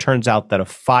 carts. And it turns out that a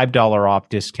 $5 off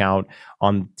discount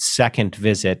on second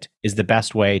visit is the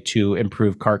best way to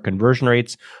improve cart conversion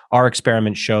rates. Our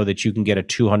experiments show that you can get a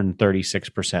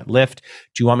 236% lift.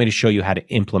 Do you want me to show you how to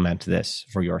implement this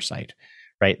for your site?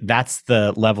 Right? That's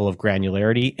the level of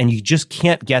granularity. And you just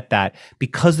can't get that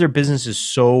because their business is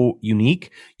so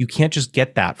unique. You can't just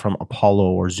get that from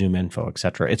Apollo or ZoomInfo, et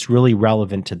cetera. It's really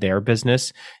relevant to their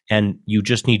business. And you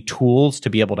just need tools to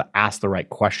be able to ask the right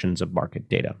questions of market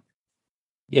data.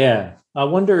 Yeah. I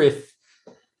wonder if,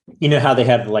 how they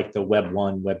have like the Web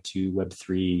 1, Web 2, Web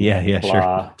 3, blah.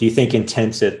 Sure. Do you think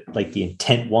intent's at like the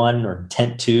intent 1 or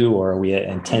intent 2, or are we at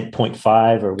intent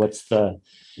 0.5, or what's the...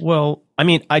 Well, I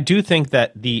mean, I do think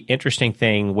that the interesting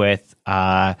thing with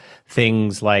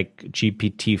things like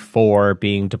GPT-4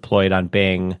 being deployed on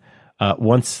Bing,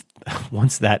 once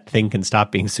that thing can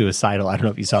stop being suicidal, I don't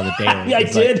know if you saw the daily. Yeah, I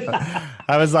did.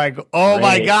 I was like, oh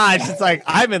my gosh, it's like,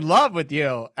 I'm in love with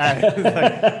you. And it's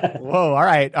like, whoa, all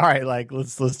right. Like,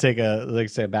 let's take a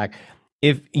step back.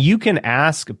 If you can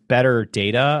ask better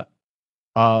data,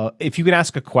 if you can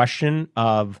ask a question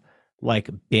of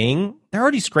like Bing, they're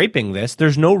already scraping this.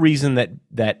 There's no reason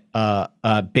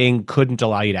that Bing couldn't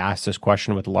allow you to ask this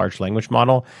question with a large language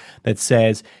model that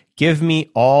says, give me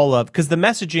all of, because the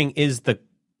messaging is the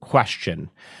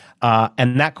question.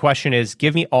 And that question is,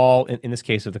 give me all, in this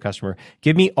case of the customer,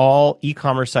 give me all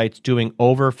e-commerce sites doing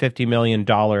over $50 million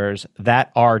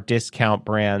that are discount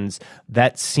brands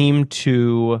that seem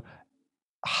to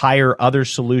hire other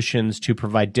solutions to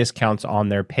provide discounts on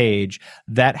their page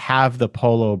that have the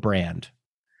Polo brand.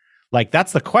 Like,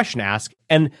 that's the question ask.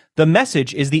 And the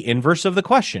message is the inverse of the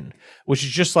question, which is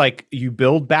just like you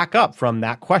build back up from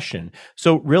that question.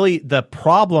 So really the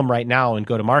problem right now in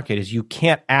go-to-market is you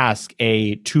can't ask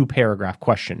a 2-paragraph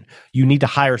question. You need to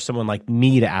hire someone like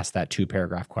me to ask that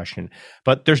 2-paragraph question.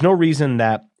 But there's no reason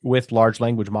that with large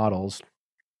language models,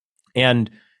 and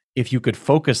if you could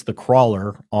focus the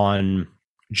crawler on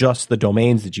just the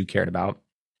domains that you cared about,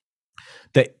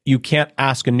 that you can't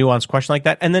ask a nuanced question like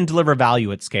that and then deliver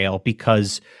value at scale,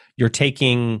 because you're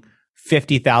taking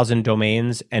 50,000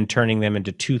 domains and turning them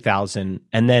into 2,000.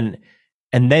 And then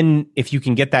And then if you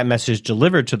can get that message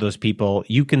delivered to those people,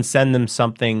 you can send them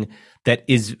something that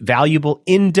is valuable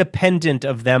independent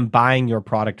of them buying your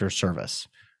product or service.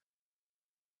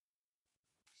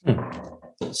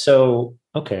 So,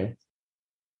 okay.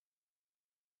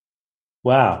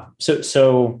 Wow.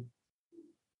 So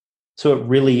it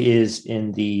really is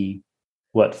in the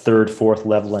third, fourth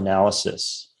level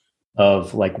analysis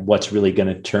of like what's really going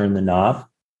to turn the knob?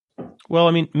 Well,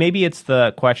 I mean, maybe it's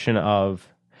the question of,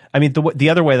 I mean, the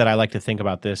other way that I like to think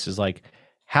about this is like,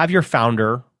 have your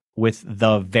founder with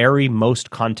the very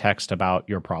most context about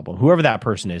your problem, whoever that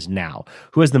person is now,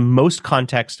 who has the most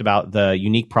context about the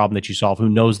unique problem that you solve, who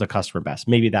knows the customer best.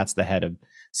 Maybe that's the head of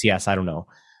CS, I don't know.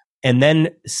 And then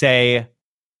say,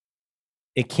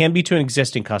 it can be to an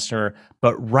existing customer,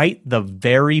 but write the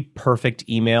very perfect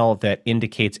email that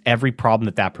indicates every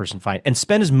problem that person finds, and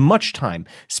spend as much time,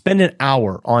 spend an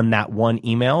hour on that one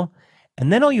email.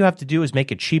 And then all you have to do is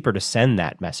make it cheaper to send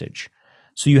that message.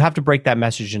 So you have to break that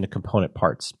message into component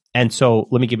parts. And so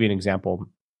let me give you an example.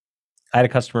 I had a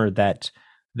customer that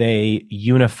they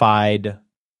unified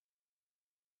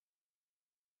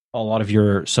a lot of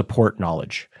your support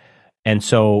knowledge. And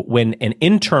so when an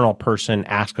internal person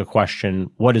asks a question,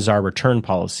 what is our return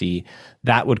policy?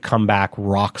 That would come back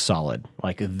rock solid.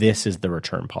 Like, this is the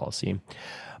return policy.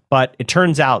 But it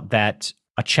turns out that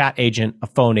a chat agent, a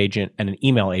phone agent, and an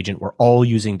email agent were all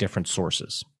using different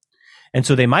sources. And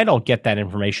so they might all get that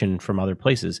information from other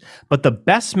places. But the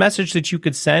best message that you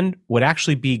could send would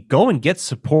actually be go and get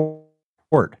support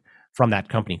from that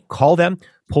company. Call them,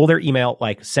 pull their email,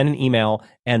 like send an email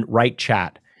and write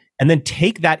chat. And then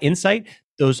take that insight,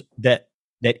 that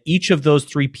each of those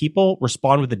three people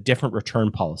respond with a different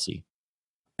return policy.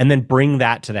 And then bring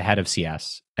that to the head of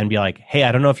CS and be like, hey,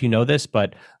 I don't know if you know this,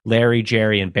 but Larry,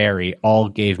 Jerry, and Barry all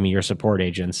gave me your support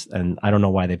agents. And I don't know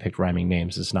why they picked rhyming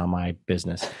names. It's not my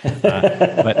business.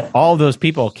 But all those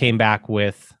people came back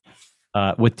with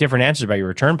different answers about your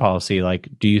return policy. Like,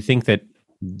 do you think that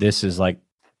this is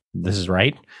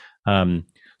right?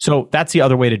 So that's the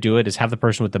other way to do it, is have the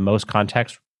person with the most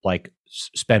context like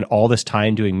spend all this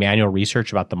time doing manual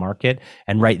research about the market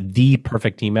and write the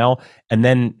perfect email, and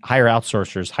then hire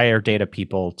outsourcers, hire data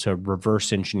people to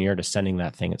reverse engineer to sending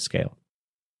that thing at scale.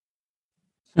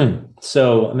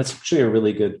 So that's actually a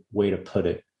really good way to put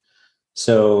it.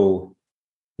 So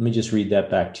let me just read that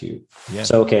back to you. Yeah.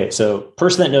 So, okay. So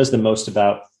person that knows the most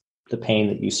about the pain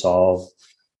that you solve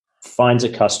finds a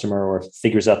customer or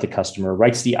figures out the customer,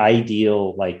 writes the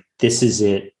ideal, like, this is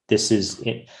it.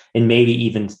 And maybe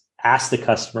even ask the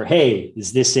customer, hey,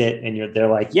 is this it? And they're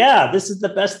like, yeah, this is the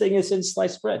best thing since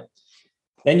sliced bread.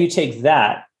 Then you take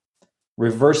that,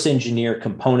 reverse engineer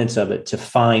components of it to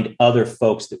find other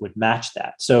folks that would match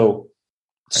that. So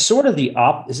sort of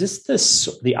is this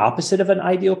the opposite of an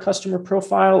ideal customer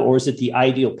profile, or is it the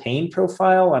ideal pain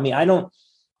profile? I mean,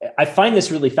 I find this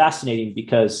really fascinating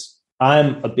because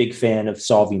I'm a big fan of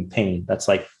solving pain.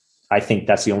 I think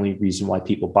that's the only reason why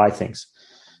people buy things.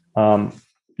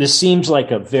 This seems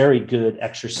like a very good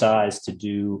exercise to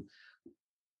do,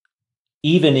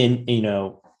 even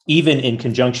in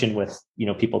conjunction with,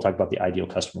 people talk about the ideal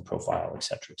customer profile, et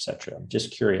cetera, et cetera. I'm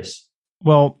just curious.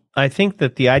 Well, I think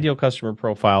that the ideal customer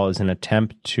profile is an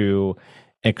attempt to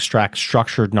extract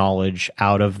structured knowledge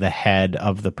out of the head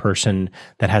of the person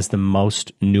that has the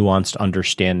most nuanced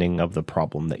understanding of the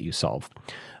problem that you solve.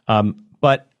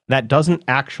 But that doesn't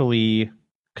actually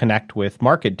connect with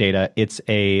market data. It's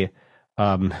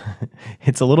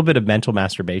it's a little bit of mental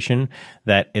masturbation,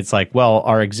 that it's like, well,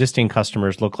 our existing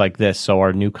customers look like this, so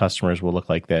our new customers will look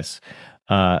like this.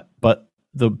 But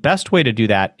the best way to do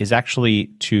that is actually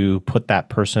to put that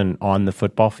person on the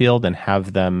football field and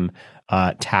have them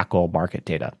tackle market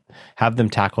data, have them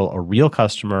tackle a real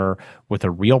customer with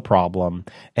a real problem.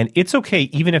 And it's okay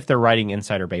even if they're writing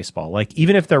insider baseball, like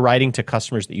even if they're writing to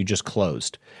customers that you just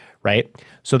closed, right?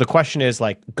 So the question is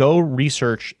like, go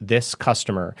research this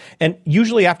customer. And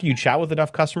usually after you chat with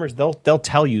enough customers, they'll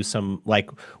tell you some like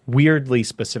weirdly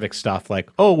specific stuff like,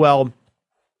 oh, well,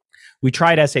 we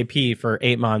tried SAP for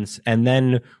 8 months and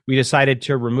then we decided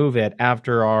to remove it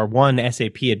after our one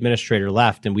SAP administrator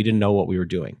left and we didn't know what we were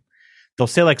doing. They'll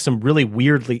say like some really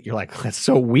weirdly, you're like, that's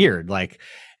so weird. Like,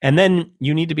 and then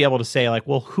you need to be able to say like,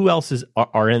 well, who else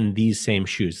are in these same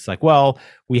shoes? It's like, well,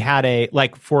 we had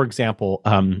for example,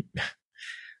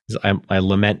 I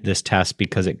lament this test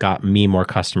because it got me more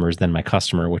customers than my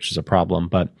customer, which is a problem.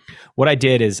 But what I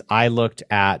did is I looked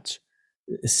at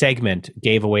Segment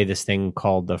gave away this thing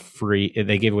called the free.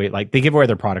 They gave away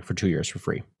their product for 2 years for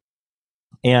free.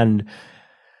 And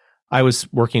I was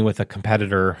working with a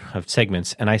competitor of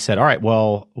Segment's, and I said, all right,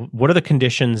 well, what are the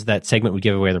conditions that Segment would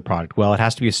give away their product? Well, it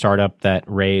has to be a startup that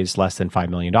raised less than $5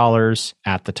 million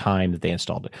at the time that they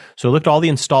installed it. So I looked at all the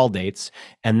install dates,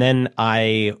 and then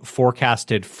I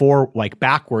forecasted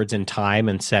backwards in time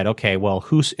and said, okay, well,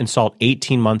 who's installed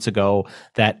 18 months ago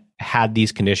that had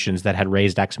these conditions, that had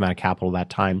raised X amount of capital that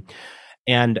time?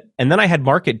 And then I had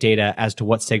market data as to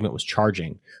what Segment was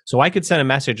charging. So I could send a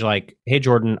message like, hey,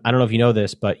 Jordan, I don't know if you know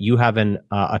this, but you have a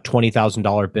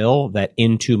 $20,000 bill that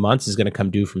in 2 months is going to come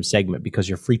due from Segment because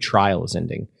your free trial is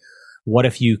ending. What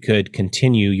if you could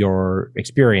continue your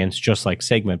experience just like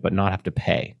Segment, but not have to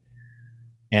pay?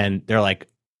 And they're like,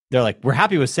 we're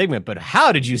happy with Segment, but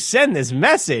how did you send this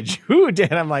message? Who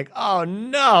did? I'm like, oh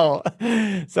no.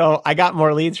 So I got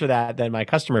more leads for that than my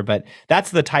customer, but that's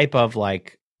the type of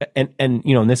and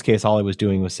in this case, all I was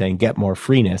doing was saying get more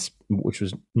freeness, which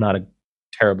was not a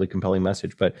terribly compelling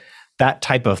message, but that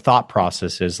type of thought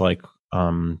process is the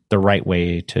right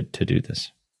way to do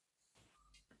this.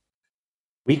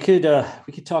 We could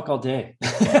talk all day. We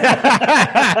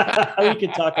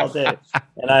could talk all day.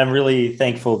 And I'm really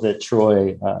thankful that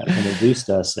Troy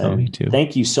introduced us. And me too.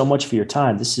 Thank you so much for your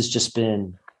time. This has just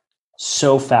been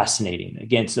so fascinating.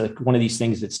 Again, it's one of these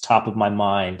things that's top of my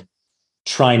mind,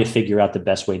 trying to figure out the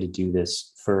best way to do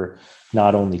this for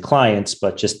not only clients,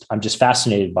 but I'm just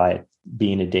fascinated by it,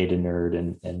 being a data nerd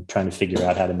and trying to figure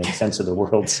out how to make sense of the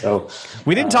world. So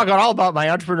we didn't talk at all about my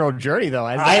entrepreneurial journey though.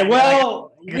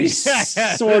 We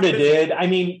sort of did. I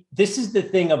mean, this is the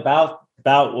thing about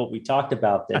what we talked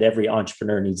about that every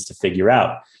entrepreneur needs to figure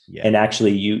out. Yeah. And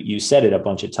actually you said it a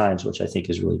bunch of times, which I think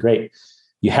is really great.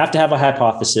 You have to have a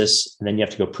hypothesis, and then you have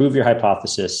to go prove your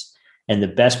hypothesis. And the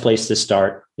best place to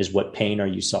start is, what pain are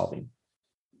you solving?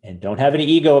 And don't have any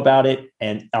ego about it.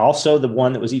 And also the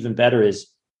one that was even better is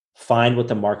find what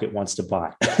the market wants to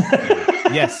buy.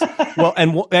 Yes. Well,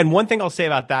 and one thing I'll say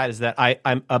about that is that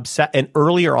I'm upset. And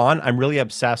earlier on, I'm really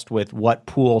obsessed with what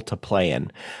pool to play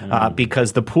in,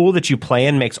 because the pool that you play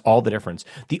in makes all the difference.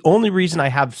 The only reason I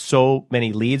have so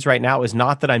many leads right now is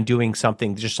not that I'm doing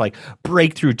something just like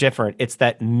breakthrough different. It's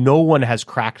that no one has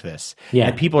cracked this,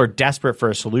 and people are desperate for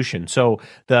a solution. So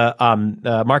the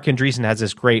Mark Andreessen has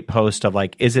this great post of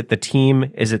is it the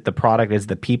team? Is it the product? Is it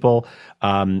the people?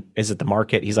 Is it the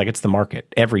market? He's like, it's the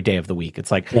market every day of the week. It's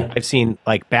I've seen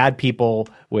bad people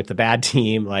with a bad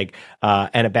team,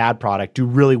 and a bad product do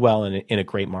really well in a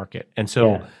great market. And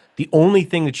so the only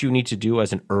thing that you need to do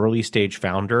as an early stage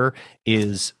founder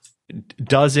is,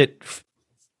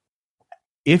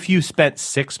 if you spent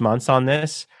 6 months on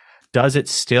this, does it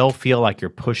still feel like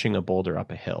you're pushing a boulder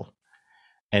up a hill?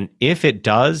 And if it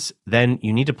does, then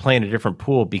you need to play in a different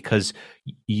pool, because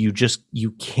you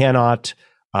cannot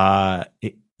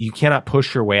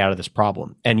push your way out of this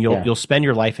problem, and you'll spend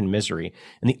your life in misery.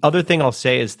 And the other thing I'll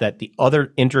say is that the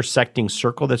other intersecting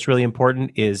circle that's really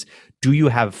important is, do you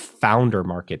have founder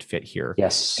market fit here?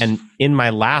 Yes. And in my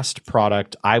last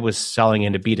product, I was selling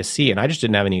into B2C, and I just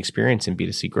didn't have any experience in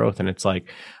B2C growth. And it's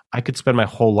I could spend my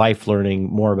whole life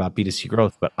learning more about B2C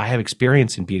growth, but I have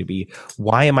experience in B2B.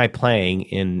 Why am I playing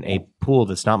in a pool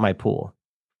that's not my pool?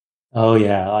 Oh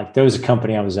yeah. There was a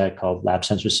company I was at called Lab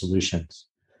Sensor Solutions.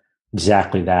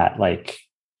 Exactly that.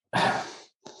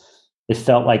 It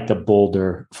felt like the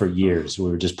boulder for years. We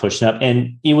were just pushing up,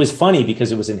 and it was funny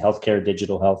because it was in healthcare,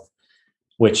 digital health,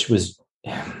 which was,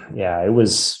 it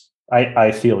was,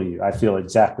 I feel you. I feel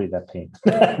exactly that pain.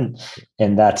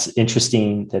 And that's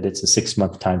interesting that it's a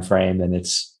 6-month time frame, and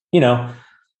it's, it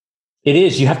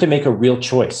is, you have to make a real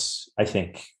choice, I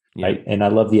think. Yeah. Right. And I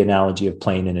love the analogy of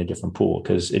playing in a different pool,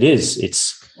 because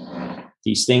it's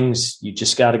these things, you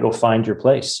just got to go find your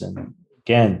place. And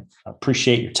again, I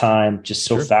appreciate your time. Just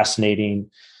so fascinating,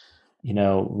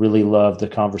 really love the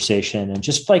conversation, and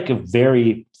just a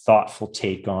very thoughtful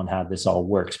take on how this all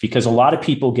works, because a lot of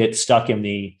people get stuck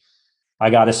in I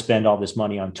got to spend all this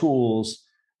money on tools.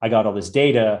 I got all this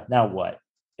data. Now what?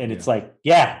 And it's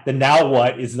the now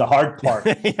what is the hard part.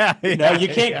 You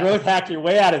can't growth hack your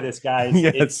way out of this, guys.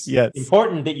 It's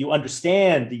important that you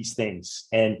understand these things.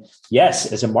 And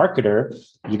yes, as a marketer,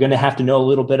 you're going to have to know a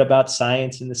little bit about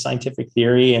science and the scientific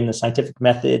theory and the scientific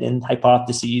method and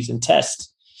hypotheses and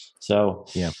tests. So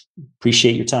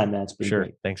appreciate your time, man. It's been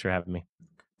great. Thanks for having me.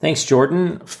 Thanks,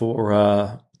 Jordan,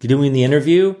 for doing the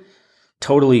interview.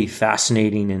 Totally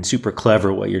fascinating and super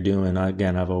clever what you're doing.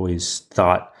 Again, I've always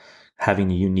thought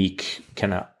having a unique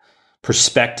kind of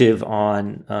perspective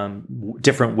on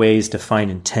different ways to find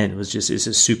intent is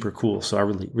just super cool. So I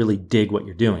really, really dig what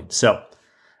you're doing. So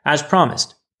as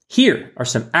promised, here are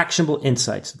some actionable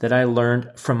insights that I learned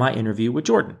from my interview with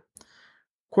Jordan.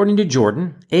 According to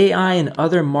Jordan, AI and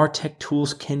other MarTech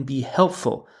tools can be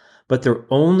helpful, but they'll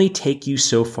only take you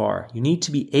so far. You need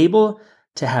to be able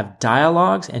to have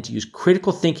dialogues and to use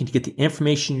critical thinking to get the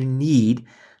information you need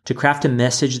to craft a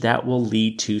message that will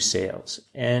lead to sales.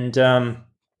 And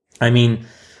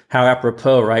how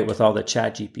apropos, right, with all the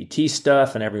ChatGPT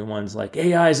stuff and everyone's like,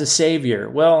 AI is a savior.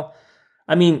 Well,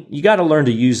 you got to learn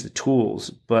to use the tools,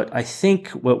 but I think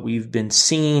what we've been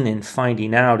seeing and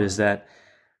finding out is that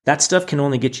stuff can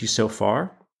only get you so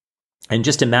far. And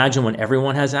just imagine when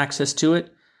everyone has access to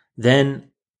it, then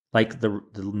like the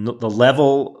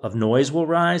level of noise will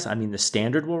rise. The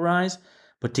standard will rise.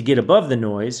 But to get above the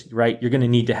noise, right, you're going to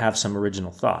need to have some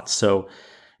original thoughts. So,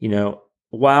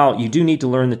 while you do need to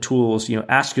learn the tools,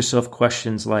 ask yourself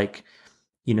questions like,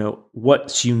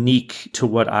 what's unique to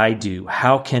what I do?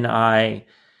 How can I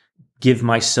give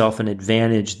myself an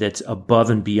advantage that's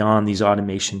above and beyond these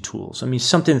automation tools?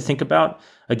 Something to think about.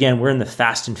 Again, we're in the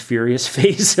fast and furious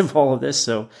phase of all of this.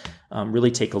 So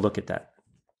really take a look at that.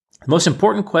 The most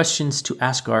important questions to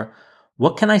ask are,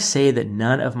 what can I say that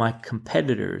none of my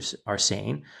competitors are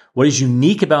saying? What is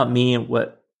unique about me, and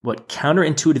what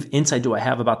counterintuitive insight do I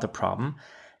have about the problem?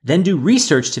 Then do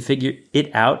research to figure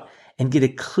it out and get a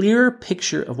clearer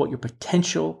picture of what your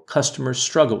potential customers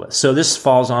struggle with. So this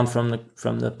falls on from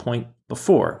the point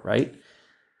before, right?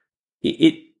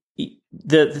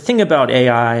 The thing about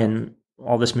AI and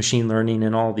all this machine learning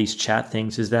and all these chat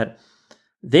things is that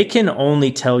they can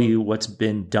only tell you what's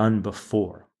been done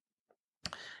before.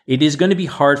 It is going to be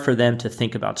hard for them to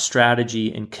think about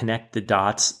strategy and connect the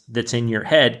dots that's in your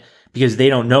head because they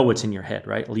don't know what's in your head,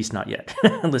 right? At least not yet.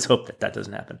 Let's hope that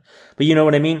doesn't happen. But you know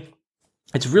what I mean?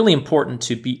 It's really important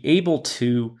to be able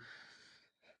to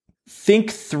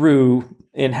think through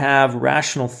and have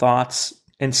rational thoughts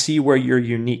and see where you're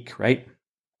unique, right?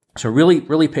 So really,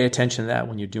 really pay attention to that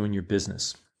when you're doing your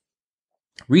business.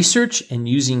 Research and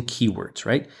using keywords,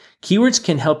 right? Keywords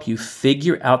can help you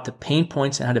figure out the pain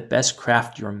points and how to best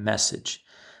craft your message.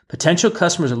 Potential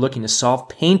customers are looking to solve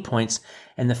pain points,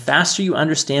 and the faster you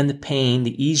understand the pain,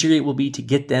 the easier it will be to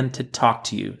get them to talk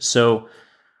to you. So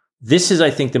this is,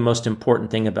 I think, the most important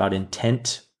thing about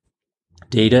intent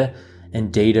data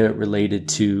and data related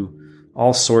to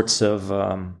all sorts of,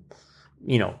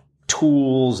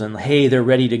 tools and, hey, they're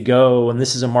ready to go. And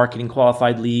this is a marketing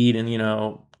qualified lead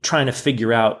and, trying to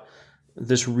figure out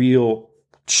this real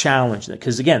challenge.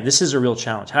 Because again, this is a real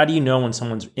challenge. How do you know when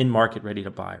someone's in market ready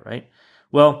to buy, right?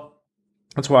 Well,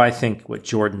 that's why I think what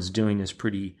Jordan's doing is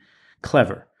pretty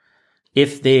clever.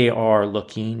 If they are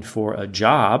looking for a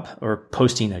job or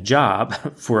posting a job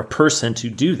for a person to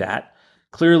do that,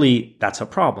 clearly that's a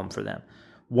problem for them.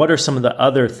 What are some of the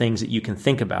other things that you can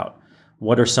think about?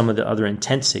 What are some of the other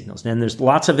intent signals? And there's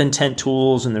lots of intent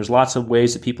tools and there's lots of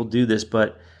ways that people do this,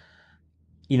 but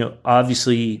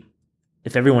obviously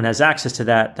if everyone has access to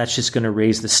that, that's just going to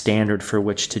raise the standard for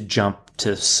which to jump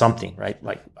to something, right?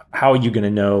 Like, how are you going to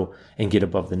know and get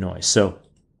above the noise? So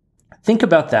think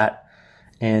about that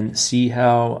and see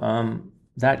how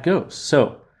that goes.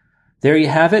 So there you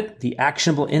have it, the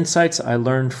actionable insights I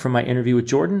learned from my interview with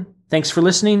Jordan. Thanks for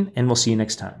listening, and we'll see you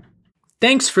next time.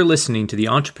 Thanks for listening to the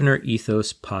Entrepreneur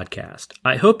Ethos podcast.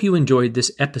 I hope you enjoyed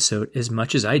this episode as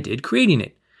much as I did creating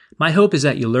it. My hope is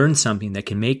that you learned something that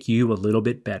can make you a little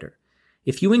bit better.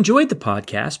 If you enjoyed the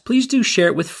podcast, please do share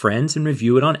it with friends and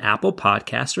review it on Apple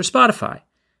Podcasts or Spotify.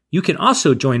 You can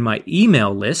also join my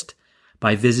email list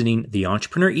by visiting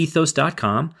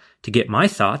theentrepreneurethos.com to get my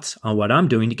thoughts on what I'm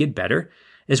doing to get better,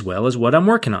 as well as what I'm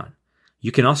working on.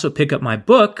 You can also pick up my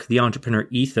book, The Entrepreneur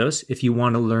Ethos, if you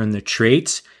want to learn the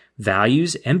traits,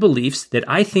 values, and beliefs that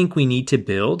I think we need to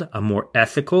build a more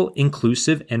ethical,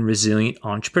 inclusive, and resilient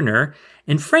entrepreneur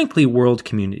and, frankly, world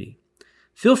community.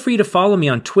 Feel free to follow me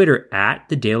on Twitter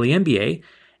 @TheDailyMBA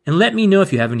and let me know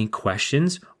if you have any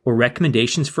questions or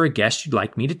recommendations for a guest you'd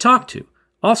like me to talk to.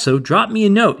 Also, drop me a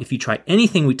note if you try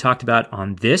anything we talked about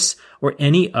on this or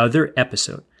any other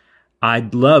episode.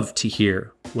 I'd love to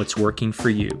hear what's working for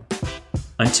you.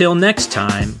 Until next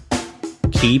time,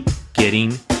 keep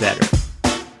getting better.